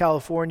in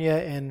California,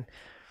 and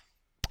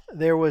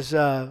there was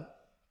a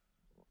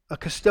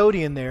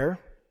custodian there.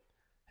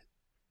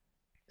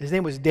 His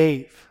name was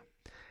Dave.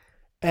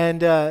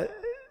 And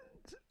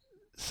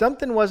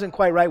something wasn't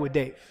quite right with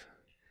Dave.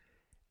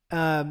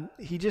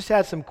 He just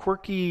had some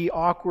quirky,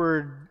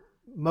 awkward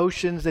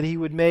motions that he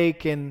would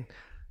make, and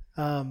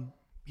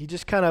he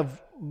just kind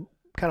of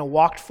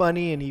walked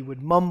funny, and he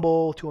would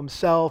mumble to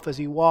himself as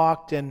he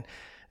walked, and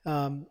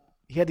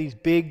he had these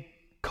big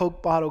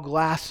Coke bottle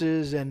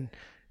glasses, and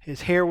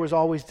his hair was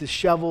always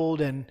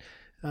disheveled, and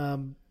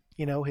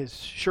his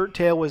shirt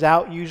tail was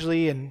out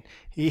usually, and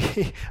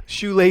he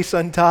shoelace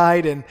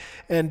untied,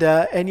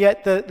 and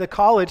yet the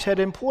college had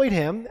employed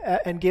him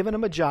and given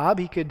him a job.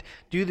 He could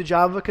do the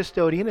job of a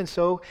custodian, and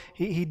so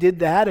he did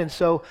that, and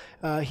so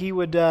he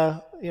would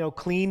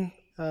clean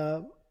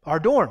our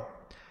dorm,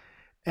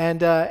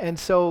 and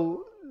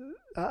so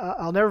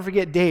I'll never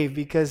forget Dave,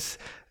 because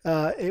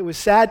it was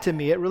sad to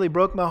me. It really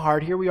broke my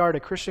heart. Here we are at a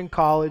Christian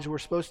college. We're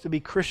supposed to be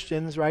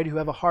Christians, right, who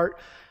have a heart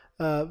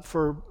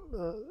for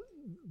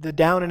the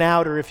down and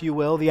outer, if you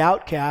will, the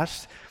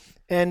outcast.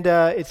 And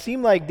it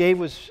seemed like Dave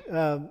was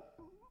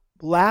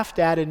laughed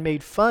at and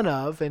made fun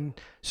of and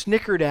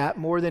snickered at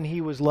more than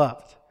he was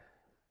loved.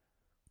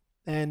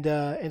 And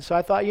so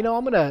I thought,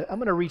 I'm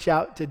gonna reach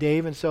out to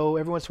Dave. And so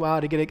every once in a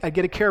while I'd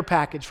get a care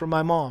package from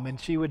my mom,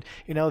 and she would,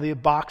 the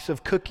box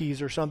of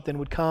cookies or something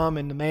would come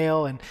in the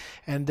mail,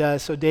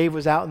 and so Dave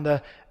was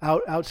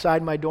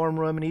outside my dorm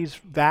room, and he's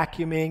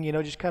vacuuming,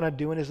 just kind of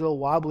doing his little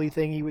wobbly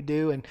thing he would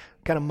do, and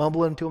kind of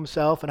mumbling to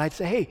himself. And I'd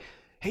say,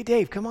 Hey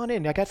Dave, come on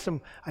in. I got some.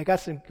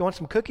 You want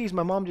some cookies?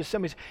 My mom just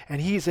sent me. And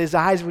his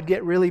eyes would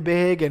get really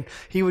big, and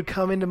he would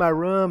come into my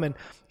room, and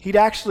he'd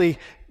actually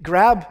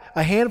grab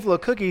a handful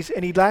of cookies,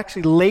 and he'd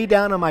actually lay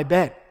down on my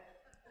bed.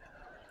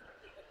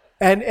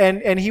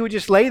 And he would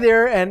just lay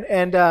there,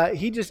 and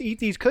he'd just eat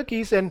these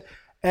cookies, and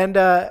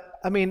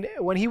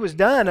when he was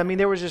done,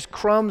 there was just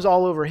crumbs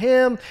all over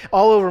him,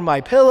 all over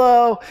my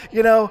pillow,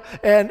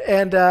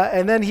 and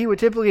then he would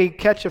typically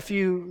catch a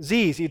few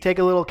Z's. He'd take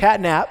a little cat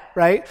nap,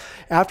 right,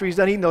 after he's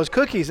done eating those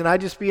cookies, and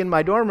I'd just be in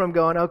my dorm room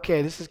going,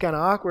 okay, this is kind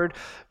of awkward,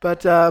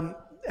 but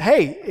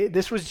hey,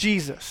 this was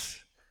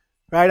Jesus,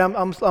 right?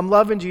 I'm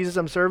loving Jesus,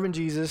 I'm serving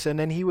Jesus, and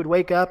then he would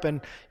wake up,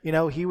 and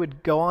he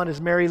would go on his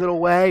merry little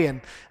way.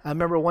 And I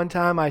remember one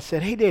time I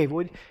said, hey Dave,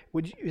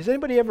 is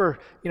anybody ever,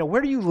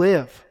 where do you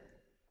live?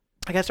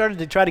 Like, I started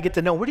to try to get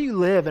to know, where do you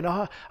live? And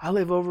I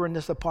live over in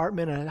this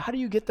apartment. And how do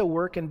you get to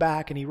work and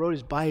back? And he rode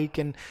his bike.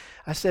 And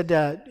I said,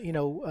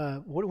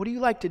 what do you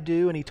like to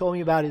do? And he told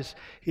me about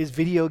his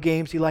video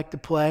games he liked to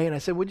play. And I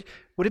said, would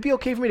it be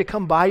okay for me to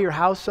come by your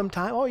house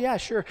sometime? Oh yeah,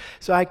 sure.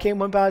 So I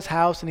went by his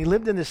house, and he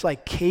lived in this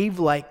like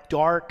cave-like,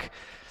 dark,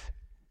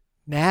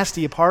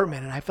 nasty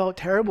apartment. And I felt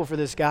terrible for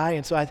this guy.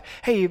 And so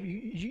hey,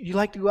 you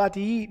like to go out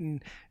to eat,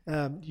 and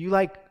you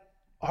like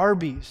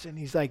Arby's? And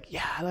he's like,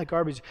 yeah, I like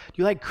Arby's. Do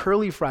you like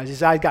curly fries?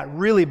 His eyes got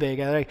really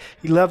big.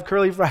 He loved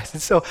curly fries.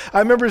 And so I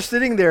remember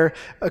sitting there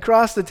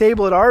across the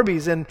table at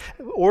Arby's and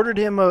ordered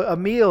him a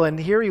meal, and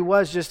here he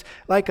was, just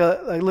like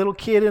a little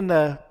kid in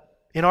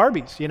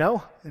Arby's, And I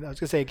was going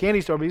to say a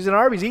candy store, but he's in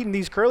Arby's eating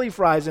these curly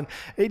fries, and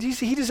he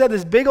just had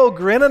this big old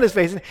grin on his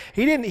face, and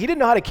he didn't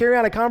know how to carry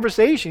on a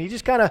conversation. He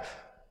just kind of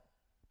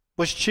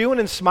was chewing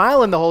and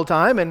smiling the whole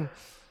time, and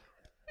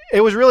it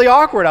was really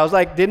awkward. I was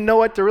like, didn't know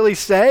what to really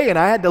say, and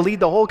I had to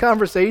lead the whole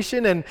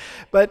conversation.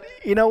 But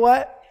you know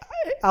what?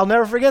 I'll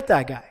never forget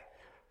that guy.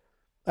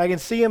 I can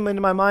see him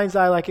in my mind's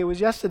eye like it was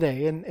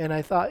yesterday. And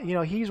I thought,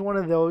 he's one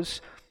of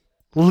those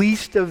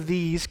least of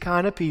these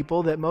kind of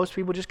people that most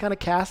people just kind of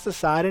cast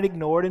aside and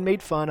ignored and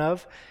made fun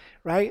of,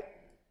 right?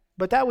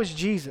 But that was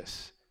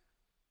Jesus,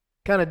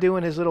 kind of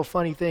doing his little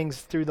funny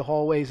things through the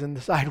hallways and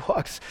the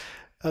sidewalks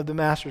of the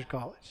Master's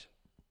College.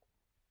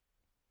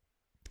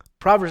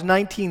 Proverbs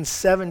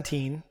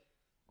 19:17,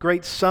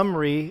 great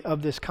summary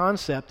of this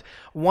concept.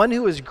 One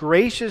who is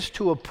gracious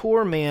to a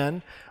poor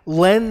man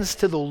lends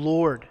to the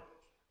Lord,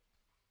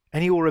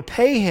 and he will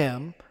repay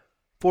him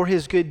for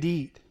his good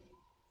deed.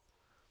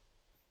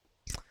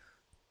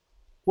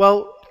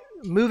 Well,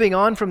 moving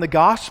on from the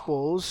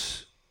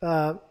Gospels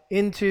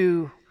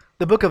into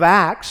the book of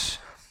Acts,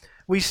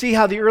 we see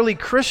how the early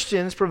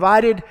Christians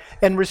provided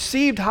and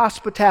received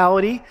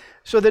hospitality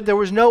so that there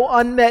was no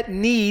unmet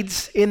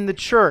needs in the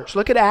church.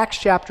 Look at Acts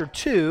chapter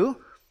 2.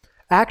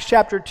 Acts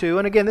chapter 2,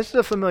 and again, this is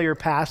a familiar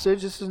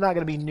passage. This is not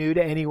going to be new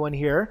to anyone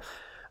here.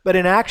 But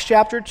in Acts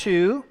chapter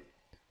 2,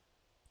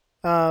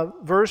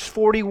 verse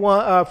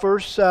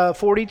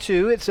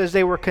 42, it says,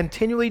 they were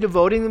continually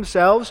devoting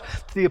themselves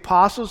to the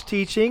apostles'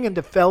 teaching and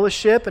to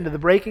fellowship and to the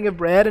breaking of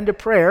bread and to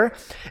prayer.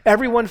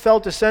 Everyone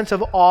felt a sense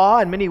of awe,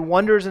 and many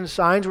wonders and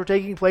signs were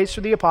taking place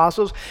through the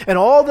apostles. And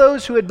all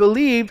those who had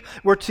believed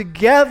were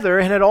together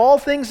and had all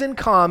things in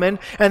common,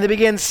 and they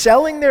began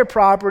selling their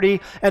property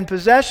and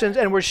possessions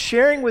and were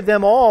sharing with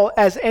them all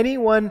as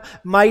anyone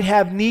might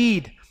have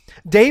need.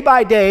 Day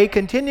by day,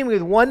 continuing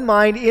with one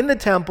mind in the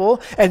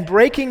temple and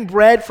breaking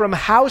bread from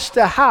house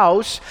to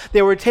house,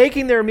 they were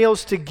taking their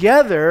meals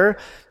together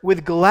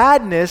with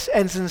gladness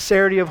and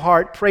sincerity of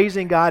heart,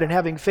 praising God and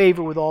having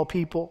favor with all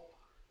people.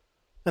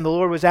 And the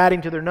Lord was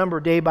adding to their number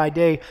day by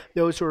day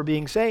those who were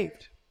being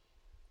saved.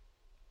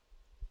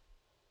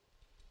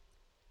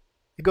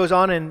 It goes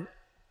on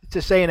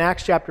to say in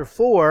Acts chapter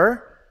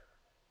 4,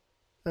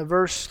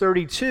 verse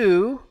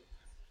 32,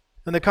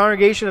 And the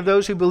congregation of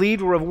those who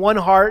believed were of one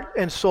heart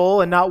and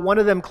soul, and not one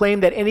of them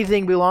claimed that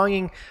anything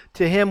belonging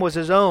to him was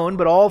his own,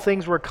 but all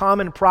things were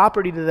common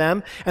property to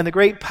them. And with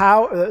great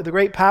power of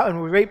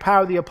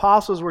the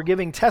apostles were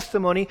giving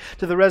testimony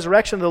to the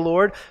resurrection of the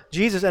Lord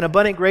Jesus, and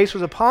abundant grace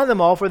was upon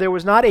them all, for there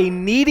was not a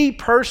needy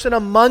person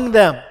among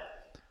them.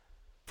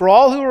 For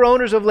all who were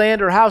owners of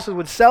land or houses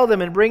would sell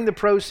them and bring the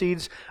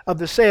proceeds of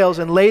the sales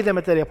and lay them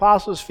at the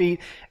apostles'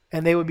 feet,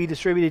 and they would be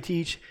distributed to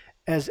each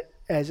as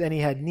any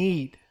had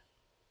need.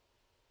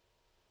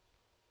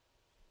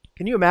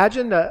 Can you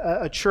imagine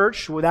a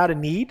church without a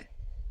need?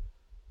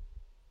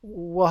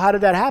 Well, how did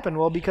that happen?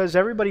 Well, because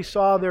everybody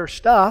saw their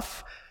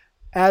stuff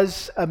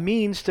as a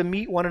means to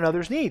meet one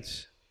another's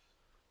needs.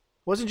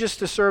 It wasn't just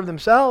to serve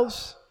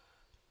themselves,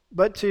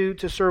 but to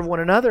serve one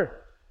another.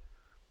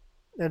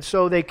 And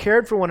so they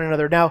cared for one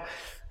another. Now,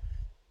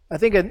 I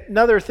think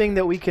another thing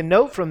that we can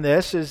note from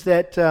this is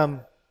that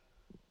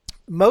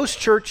most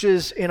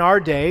churches in our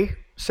day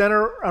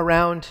center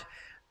around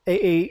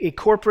a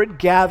corporate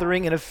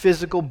gathering in a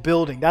physical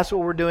building. That's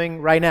what we're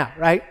doing right now,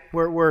 right?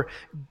 We're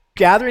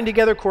gathering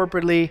together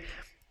corporately,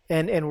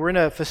 and we're in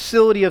a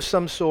facility of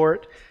some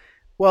sort.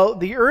 Well,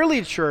 the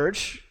early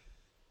church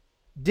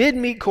did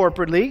meet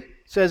corporately. It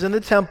says in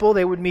the temple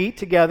they would meet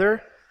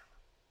together.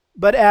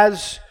 But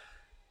as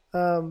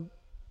again,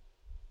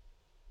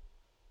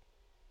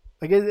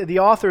 the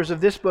authors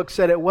of this book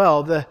said it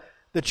well, the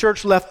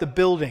church left the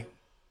building.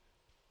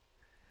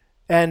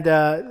 And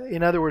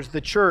in other words,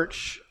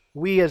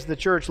 we as the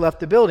church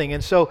left the building.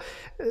 And so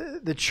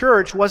the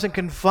church wasn't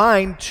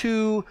confined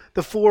to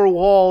the four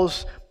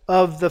walls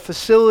of the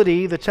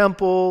facility, the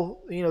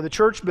temple, the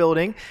church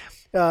building.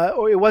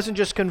 Or it wasn't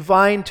just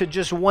confined to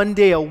just one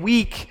day a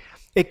week.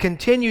 It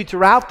continued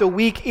throughout the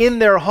week in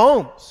their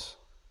homes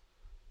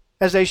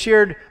as they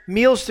shared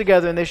meals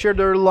together and they shared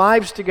their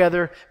lives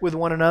together with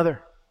one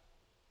another.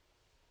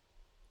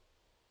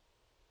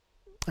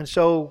 And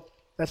so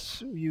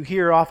you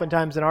hear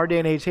oftentimes in our day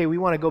and age, hey, we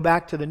want to go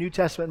back to the New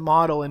Testament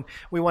model and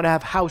we want to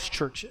have house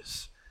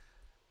churches.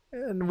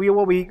 And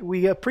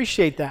we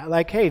appreciate that.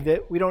 Like, hey,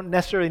 that we don't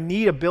necessarily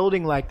need a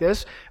building like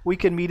this. We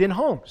can meet in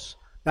homes.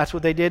 That's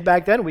what they did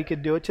back then. We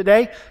could do it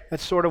today.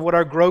 That's sort of what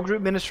our Grow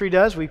Group ministry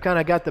does. We've kind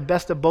of got the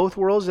best of both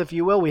worlds, if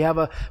you will. We have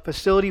a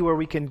facility where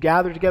we can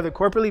gather together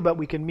corporately, but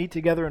we can meet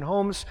together in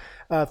homes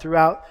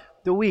throughout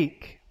the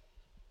week.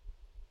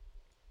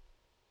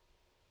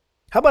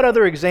 How about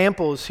other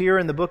examples here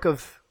in the book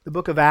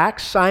of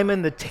Acts?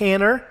 Simon the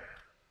tanner.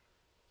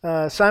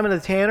 Simon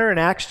the tanner in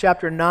Acts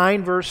chapter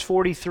 9, verse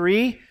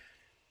 43.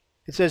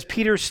 It says,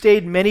 Peter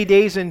stayed many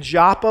days in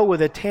Joppa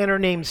with a tanner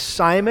named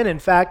Simon. In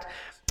fact,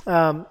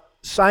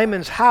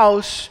 Simon's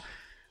house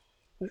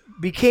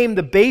became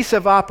the base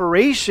of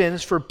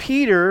operations for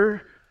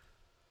Peter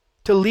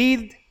to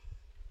lead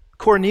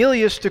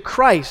Cornelius to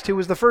Christ, who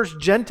was the first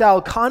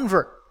Gentile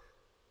convert.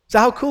 So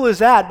how cool is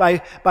that?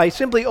 By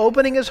simply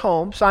opening his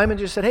home, Simon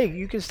just said, hey,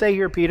 you can stay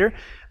here, Peter,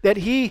 that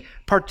he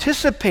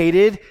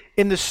participated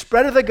in the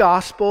spread of the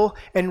gospel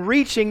and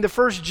reaching the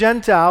first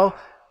Gentile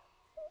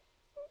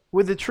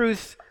with the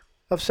truth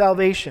of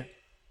salvation.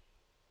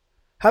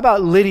 How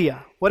about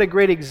Lydia? What a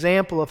great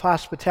example of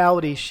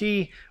hospitality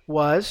she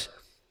was.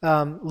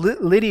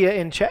 Lydia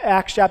in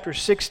Acts chapter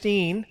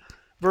 16,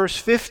 verse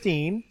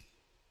 15.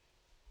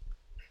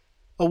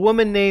 A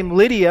woman named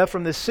Lydia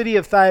from the city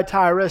of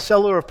Thyatira, a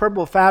seller of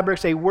purple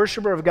fabrics, a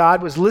worshiper of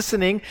God, was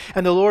listening,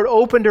 and the Lord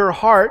opened her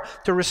heart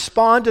to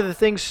respond to the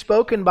things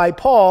spoken by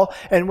Paul.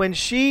 And when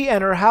she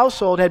and her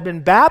household had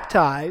been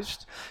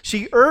baptized,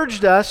 she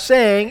urged us,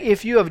 saying,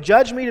 if you have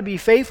judged me to be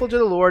faithful to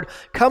the Lord,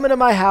 come into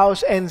my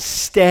house and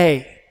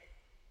stay.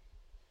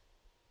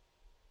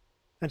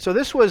 And so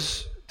this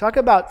was, talk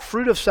about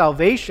fruit of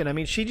salvation. I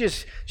mean, she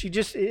just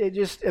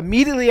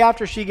immediately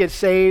after she gets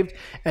saved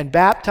and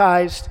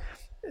baptized,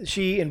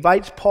 she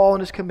invites Paul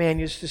and his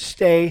companions to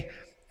stay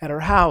at her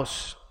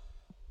house.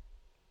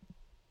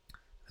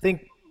 I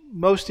think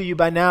most of you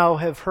by now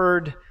have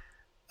heard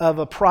of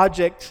a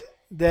project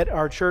that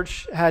our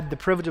church had the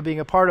privilege of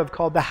being a part of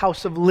called the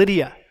House of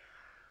Lydia.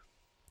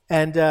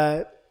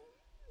 And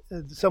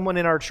someone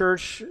in our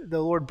church,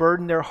 the Lord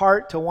burdened their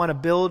heart to want to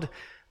build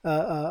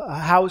a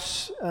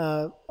house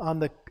on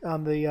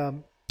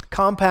the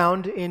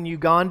compound in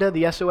Uganda,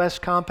 the SOS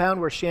compound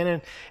where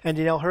Shannon and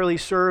Janelle Hurley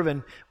serve,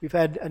 and we've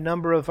had a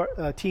number of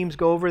teams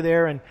go over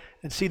there and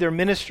see their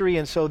ministry,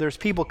 and so there's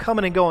people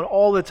coming and going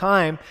all the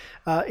time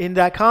in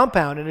that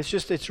compound, and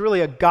it's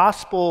really a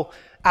gospel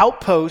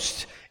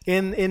outpost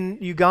in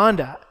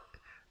Uganda.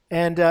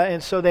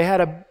 And so they had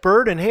a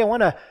burden. Hey, I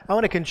want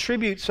to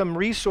contribute some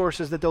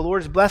resources that the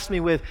Lord's blessed me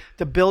with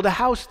to build a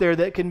house there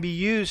that can be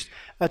used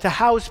to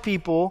house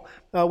people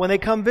when they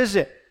come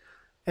visit.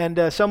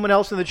 And someone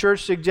else in the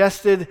church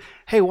suggested,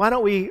 hey, why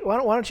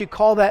don't you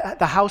call that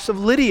the House of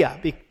Lydia,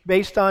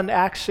 based on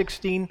Acts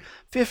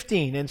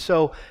 16:15. And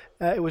so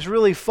it was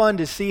really fun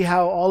to see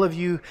how all of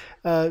you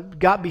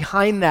got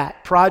behind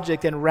that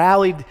project and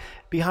rallied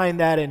behind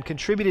that and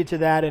contributed to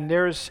that. And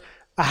there's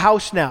a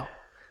house now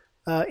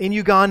in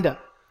Uganda,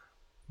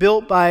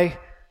 built by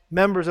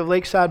members of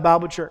Lakeside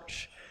Bible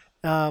Church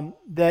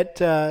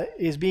that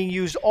is being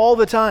used all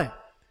the time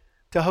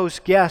to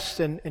host guests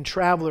and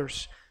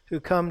travelers who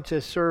come to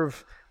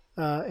serve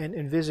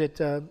and visit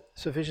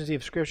Sufficiency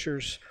of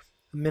Scripture's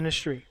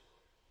ministry.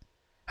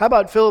 How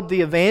about Philip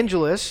the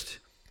Evangelist?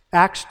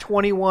 Acts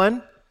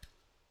 21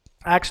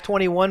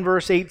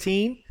 verse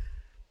 18.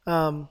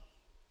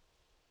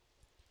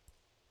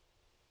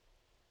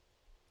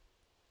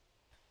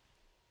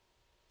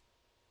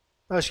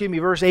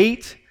 Verse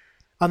 8.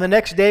 On the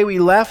next day we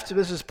left,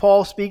 this is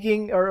Paul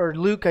speaking, or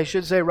Luke, I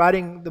should say,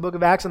 writing the book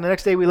of Acts. On the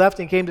next day we left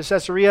and came to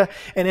Caesarea,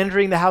 and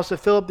entering the house of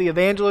Philip the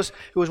evangelist,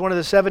 who was one of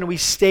the 7, we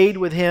stayed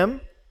with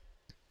him.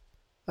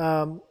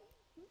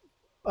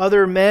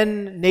 Other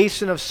men,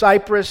 Nason of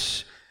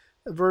Cyprus,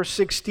 verse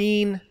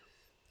 16,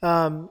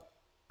 a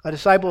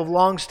disciple of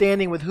long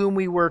standing with whom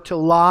we were to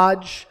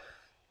lodge.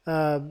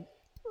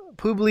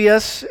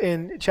 Publius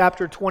in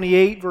chapter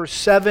 28, verse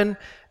 7.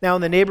 Now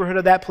in the neighborhood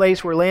of that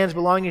place were lands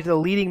belonging to the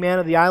leading man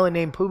of the island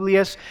named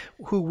Publius,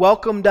 who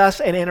welcomed us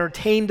and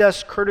entertained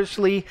us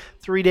courteously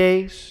 3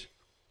 days.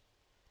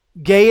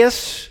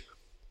 Gaius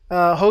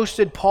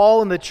hosted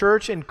Paul in the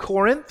church in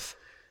Corinth.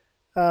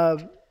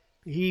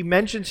 He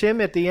mentions him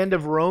at the end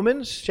of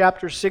Romans,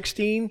 chapter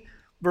 16,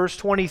 verse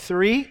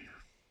 23.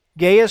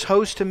 Gaius,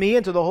 host to me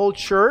and to the whole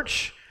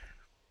church,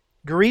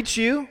 greets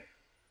you.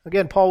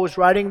 Again, Paul was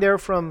writing there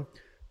from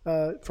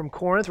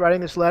Corinth,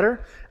 writing this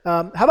letter.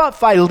 How about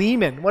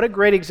Philemon? What a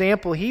great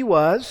example he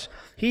was.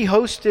 He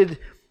hosted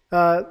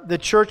the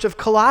church of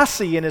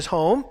Colossae in his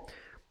home,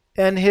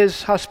 and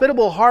his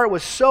hospitable heart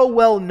was so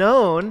well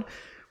known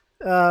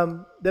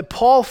that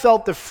Paul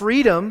felt the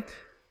freedom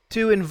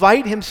to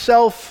invite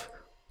himself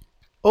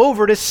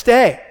over to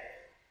stay.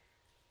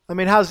 I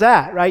mean, how's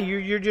that, right?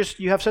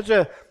 You have such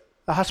a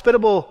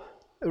hospitable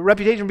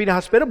reputation for being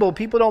hospitable.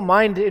 People don't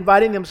mind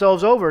inviting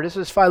themselves over. This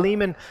is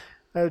Philemon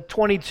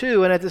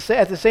 22, and at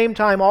the same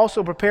time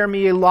also prepare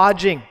me a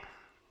lodging,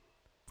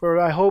 for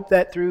I hope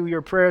that through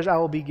your prayers I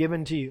will be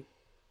given to you.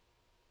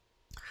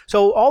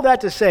 So all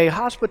that to say,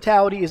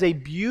 hospitality is a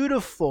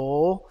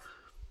beautiful,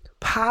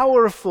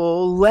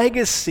 powerful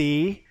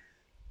legacy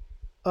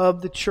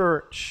of the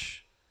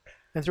church.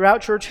 And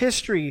throughout church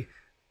history,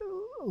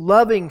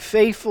 loving,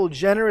 faithful,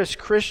 generous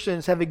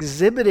Christians have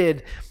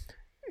exhibited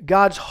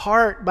God's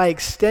heart by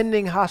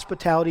extending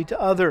hospitality to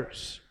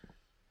others.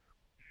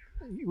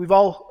 We've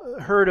all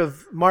heard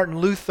of Martin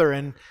Luther,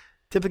 and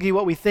typically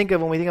what we think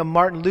of when we think of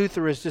Martin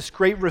Luther is this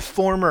great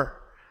reformer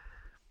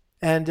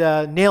and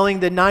nailing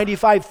the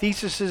 95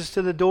 theses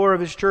to the door of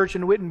his church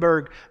in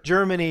Wittenberg,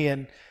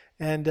 Germany.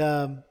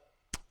 And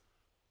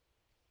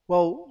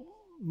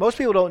most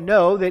people don't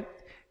know that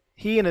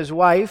he and his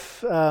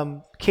wife,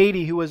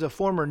 Katie, who was a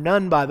former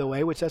nun, by the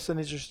way, which that's an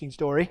interesting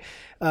story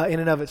in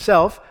and of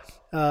itself,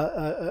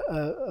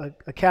 a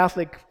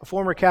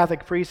former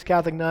Catholic priest,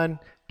 Catholic nun,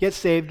 get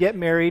saved, get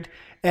married,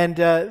 and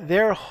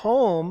their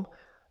home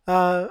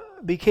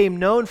became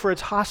known for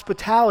its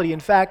hospitality. In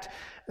fact,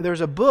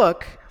 there's a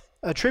book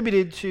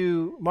attributed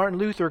to Martin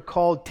Luther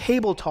called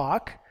Table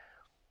Talk.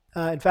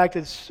 In fact,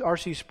 it's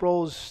R.C.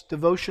 Sproul's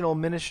devotional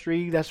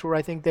ministry. That's where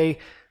I think they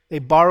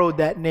borrowed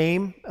that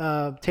name,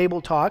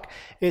 Table Talk.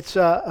 It's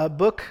a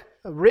book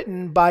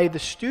written by the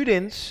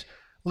students,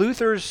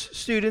 Luther's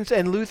students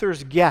and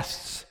Luther's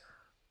guests,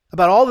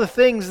 about all the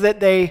things that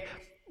they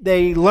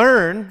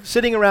learned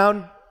sitting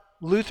around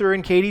Luther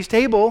and Katie's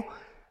table,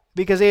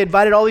 because they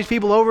invited all these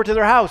people over to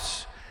their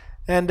house.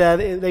 And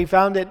they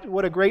found that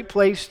what a great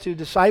place to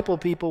disciple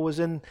people was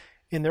in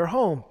their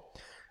home.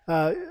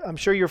 I'm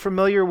sure you're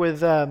familiar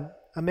with a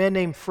man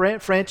named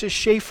Francis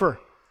Schaeffer.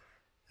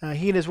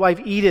 He and his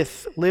wife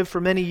Edith lived for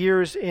many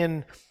years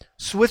in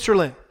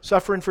Switzerland,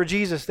 suffering for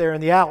Jesus there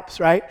in the Alps,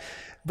 right?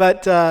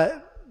 But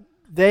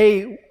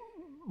they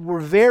were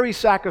very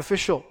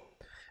sacrificial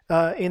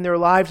in their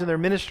lives and their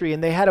ministry,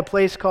 and they had a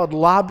place called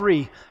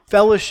L'Abri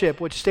Fellowship,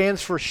 which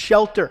stands for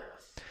shelter.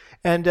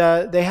 And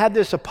they had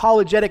this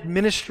apologetic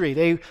ministry.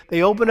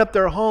 They opened up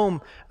their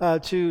home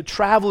to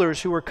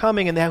travelers who were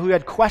coming and who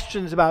had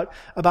questions about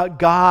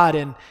God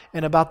and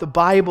about the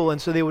Bible.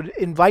 And so they would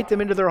invite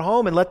them into their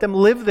home and let them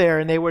live there.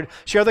 And they would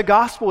share the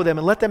gospel with them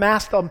and let them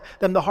ask them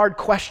the hard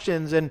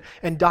questions and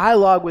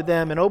dialogue with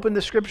them and open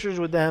the scriptures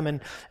with them.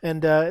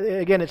 And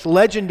again, it's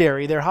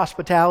legendary, their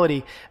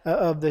hospitality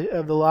of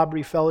the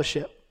L'Abri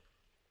Fellowship.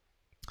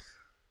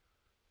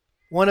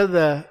 One of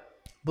the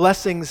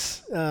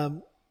blessings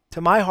to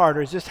my heart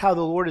is just how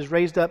the Lord has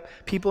raised up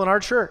people in our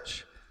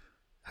church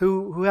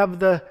who have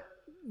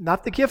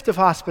not the gift of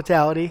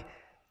hospitality,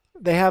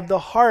 they have the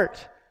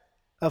heart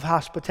of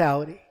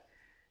hospitality.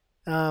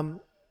 And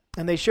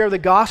they share the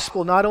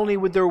gospel not only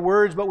with their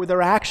words but with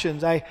their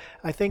actions. I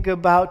think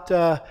about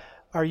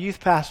our youth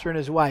pastor and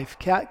his wife,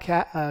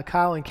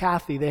 Kyle and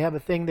Kathy. They have a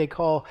thing they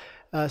call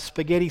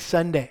Spaghetti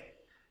Sunday.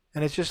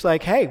 And it's just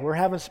like, hey, we're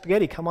having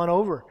spaghetti, come on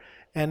over.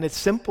 and it's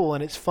simple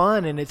and it's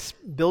fun and it's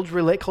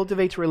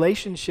cultivates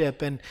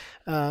relationship. And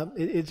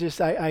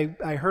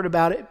I heard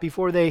about it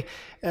before they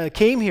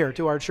came here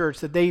to our church,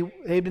 that they've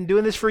been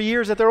doing this for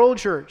years at their old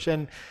church,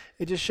 and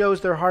it just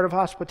shows their heart of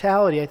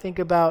hospitality. I think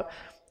about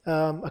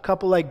a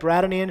couple like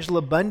Brad and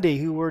Angela Bundy,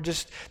 who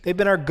they've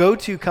been our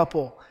go-to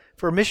couple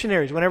for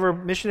missionaries. Whenever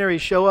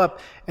missionaries show up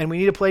and we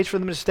need a place for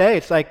them to stay,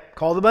 it's like,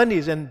 call the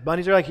Bundys. And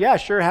Bundys are like, yeah,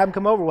 sure, have them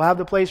come over. We'll have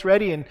the place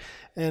ready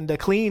and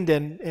cleaned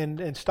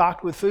and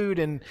stocked with food,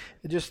 and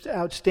just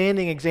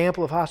outstanding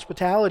example of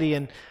hospitality.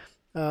 And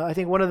I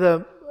think one of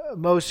the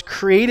most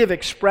creative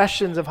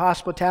expressions of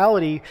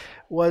hospitality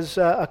was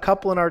a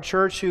couple in our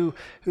church who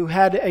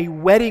had a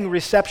wedding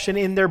reception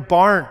in their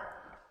barn.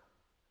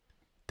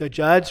 The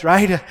Judds,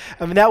 right?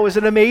 I mean, that was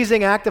an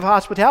amazing act of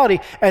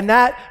hospitality, and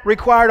that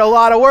required a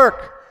lot of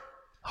work.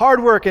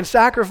 Hard work and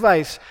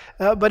sacrifice,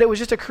 but it was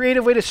just a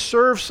creative way to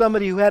serve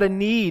somebody who had a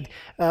need,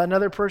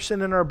 another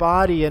person in our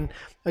body. And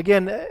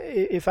again,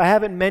 if I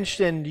haven't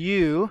mentioned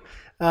you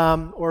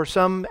or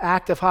some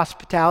act of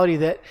hospitality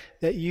that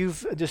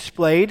you've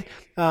displayed,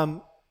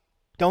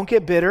 don't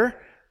get bitter,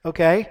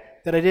 okay?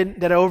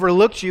 That I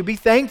overlooked you. Be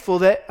thankful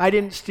that I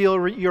didn't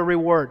steal your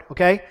reward,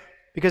 okay?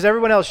 Because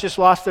everyone else just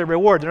lost their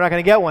reward. They're not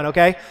going to get one,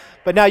 okay?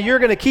 But now you're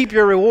going to keep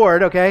your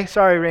reward, okay?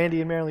 Sorry,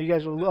 Randy and Marilyn, you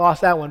guys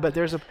lost that one, but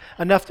there's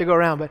enough to go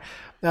around.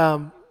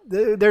 But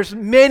there's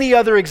many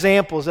other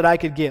examples that I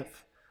could give.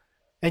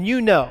 And you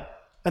know,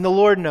 and the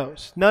Lord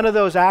knows, none of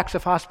those acts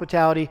of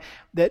hospitality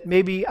that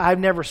maybe I've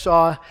never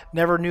saw,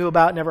 never knew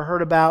about, never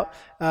heard about,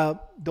 the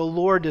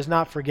Lord does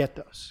not forget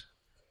those.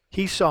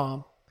 He saw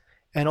them,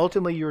 and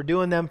ultimately you are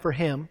doing them for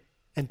Him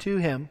and to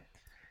Him,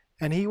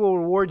 and He will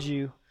reward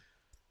you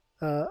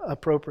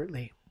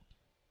appropriately.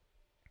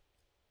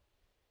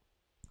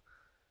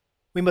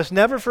 We must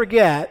never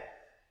forget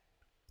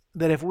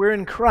that if we're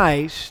in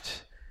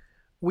Christ,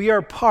 we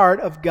are part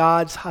of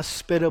God's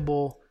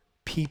hospitable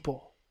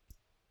people.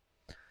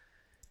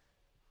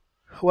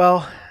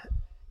 Well,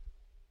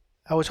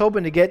 I was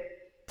hoping to get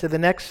to the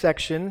next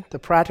section, the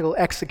practical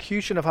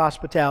execution of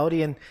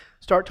hospitality, and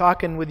start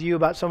talking with you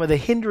about some of the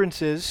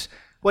hindrances,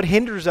 what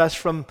hinders us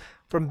from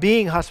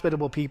being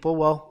hospitable people.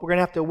 Well, we're going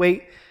to have to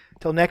wait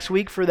till next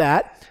week for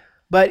that.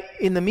 But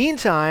in the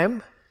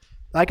meantime,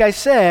 like I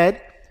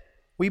said,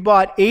 we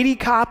bought 80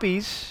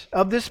 copies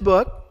of this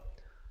book.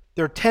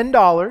 They're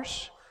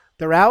 $10.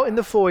 They're out in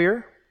the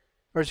foyer,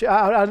 or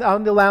out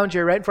in the lounge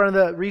area right in front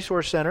of the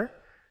resource center.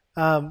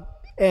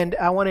 And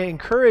I want to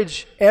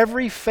encourage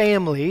every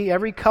family,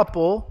 every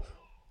couple,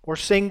 or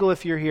single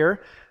if you're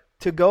here,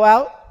 to go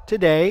out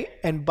today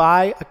and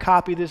buy a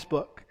copy of this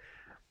book.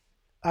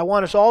 I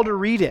want us all to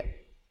read it.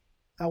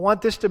 I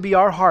want this to be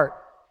our heart.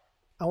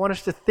 I want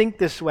us to think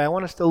this way. I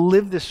want us to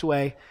live this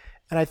way.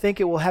 And I think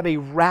it will have a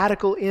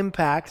radical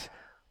impact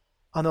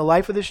on the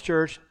life of this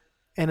church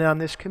and on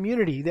this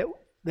community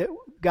that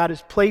God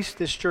has placed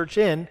this church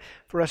in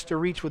for us to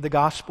reach with the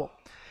gospel.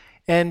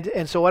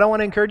 And so what I want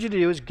to encourage you to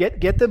do is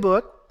get the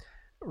book,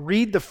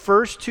 read the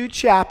first 2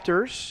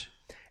 chapters,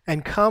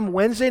 and come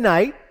Wednesday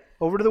night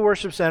over to the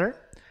worship center.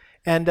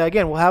 And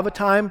again, we'll have a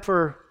time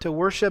to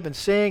worship and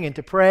sing and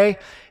to pray.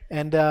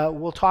 And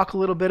we'll talk a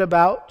little bit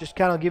about, just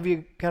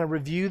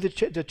review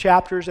the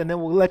chapters, and then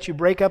we'll let you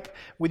break up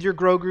with your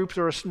grow groups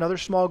or another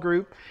small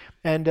group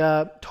and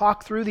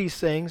talk through these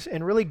things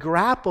and really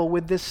grapple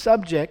with this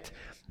subject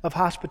of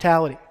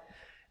hospitality.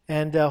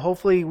 And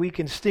hopefully we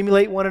can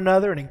stimulate one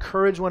another and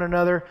encourage one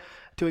another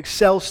to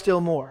excel still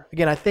more.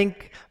 Again, I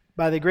think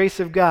by the grace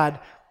of God,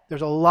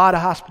 there's a lot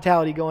of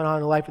hospitality going on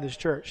in the life of this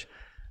church,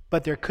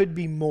 but there could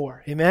be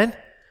more. Amen?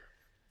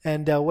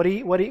 And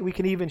we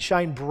can even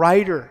shine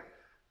brighter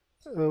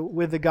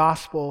with the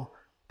gospel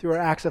through our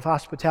acts of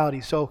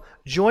hospitality. So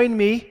join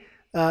me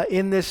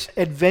in this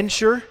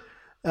adventure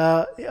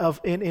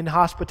in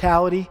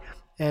hospitality,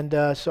 and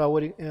so I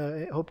would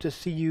hope to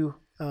see you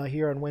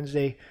here on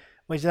Wednesday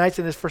nights.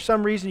 And if for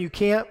some reason you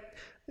can't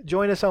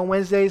join us on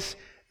Wednesdays,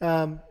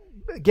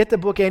 get the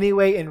book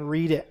anyway and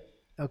read it,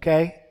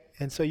 okay?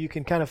 And so you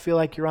can kind of feel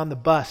like you're on the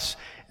bus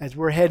as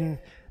we're heading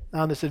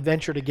on this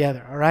adventure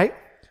together, all right?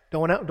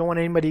 Don't want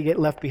anybody to get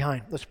left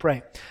behind. Let's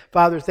pray.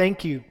 Father,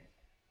 thank you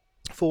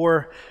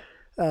for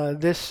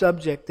this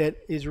subject that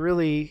is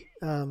really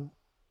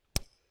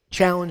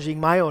challenging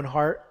my own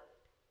heart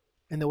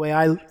and the way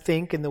I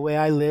think and the way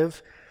I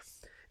live.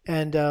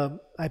 And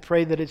I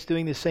pray that it's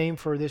doing the same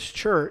for this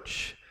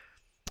church,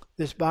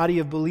 this body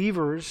of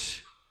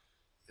believers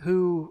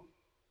who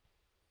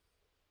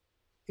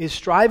is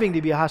striving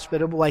to be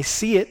hospitable. I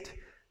see it.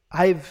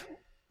 I've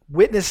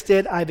witnessed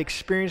it. I've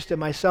experienced it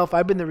myself.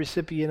 I've been the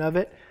recipient of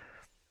it.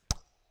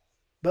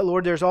 But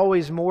Lord, there's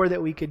always more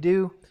that we could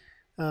do.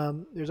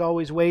 There's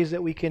always ways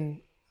that we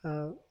can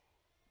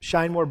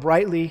shine more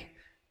brightly,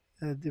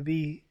 to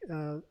be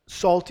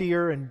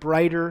saltier and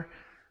brighter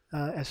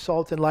as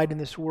salt and light in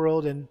this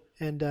world.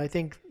 And I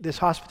think this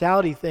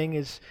hospitality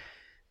thing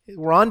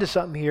we're on to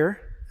something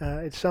here.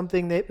 It's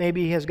something that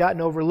maybe has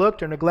gotten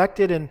overlooked or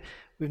neglected, and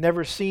we've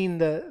never seen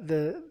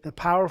the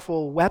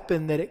powerful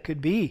weapon that it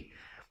could be,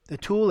 the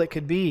tool it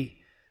could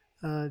be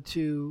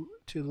to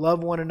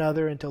love one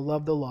another and to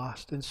love the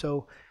lost. And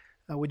so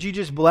would you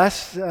just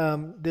bless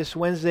this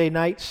Wednesday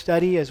night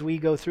study as we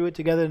go through it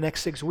together the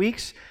next 6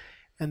 weeks,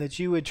 and that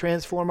you would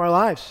transform our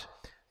lives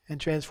and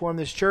transform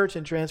this church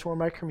and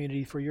transform our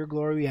community. For your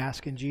glory we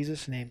ask in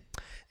Jesus' name.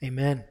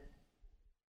 Amen.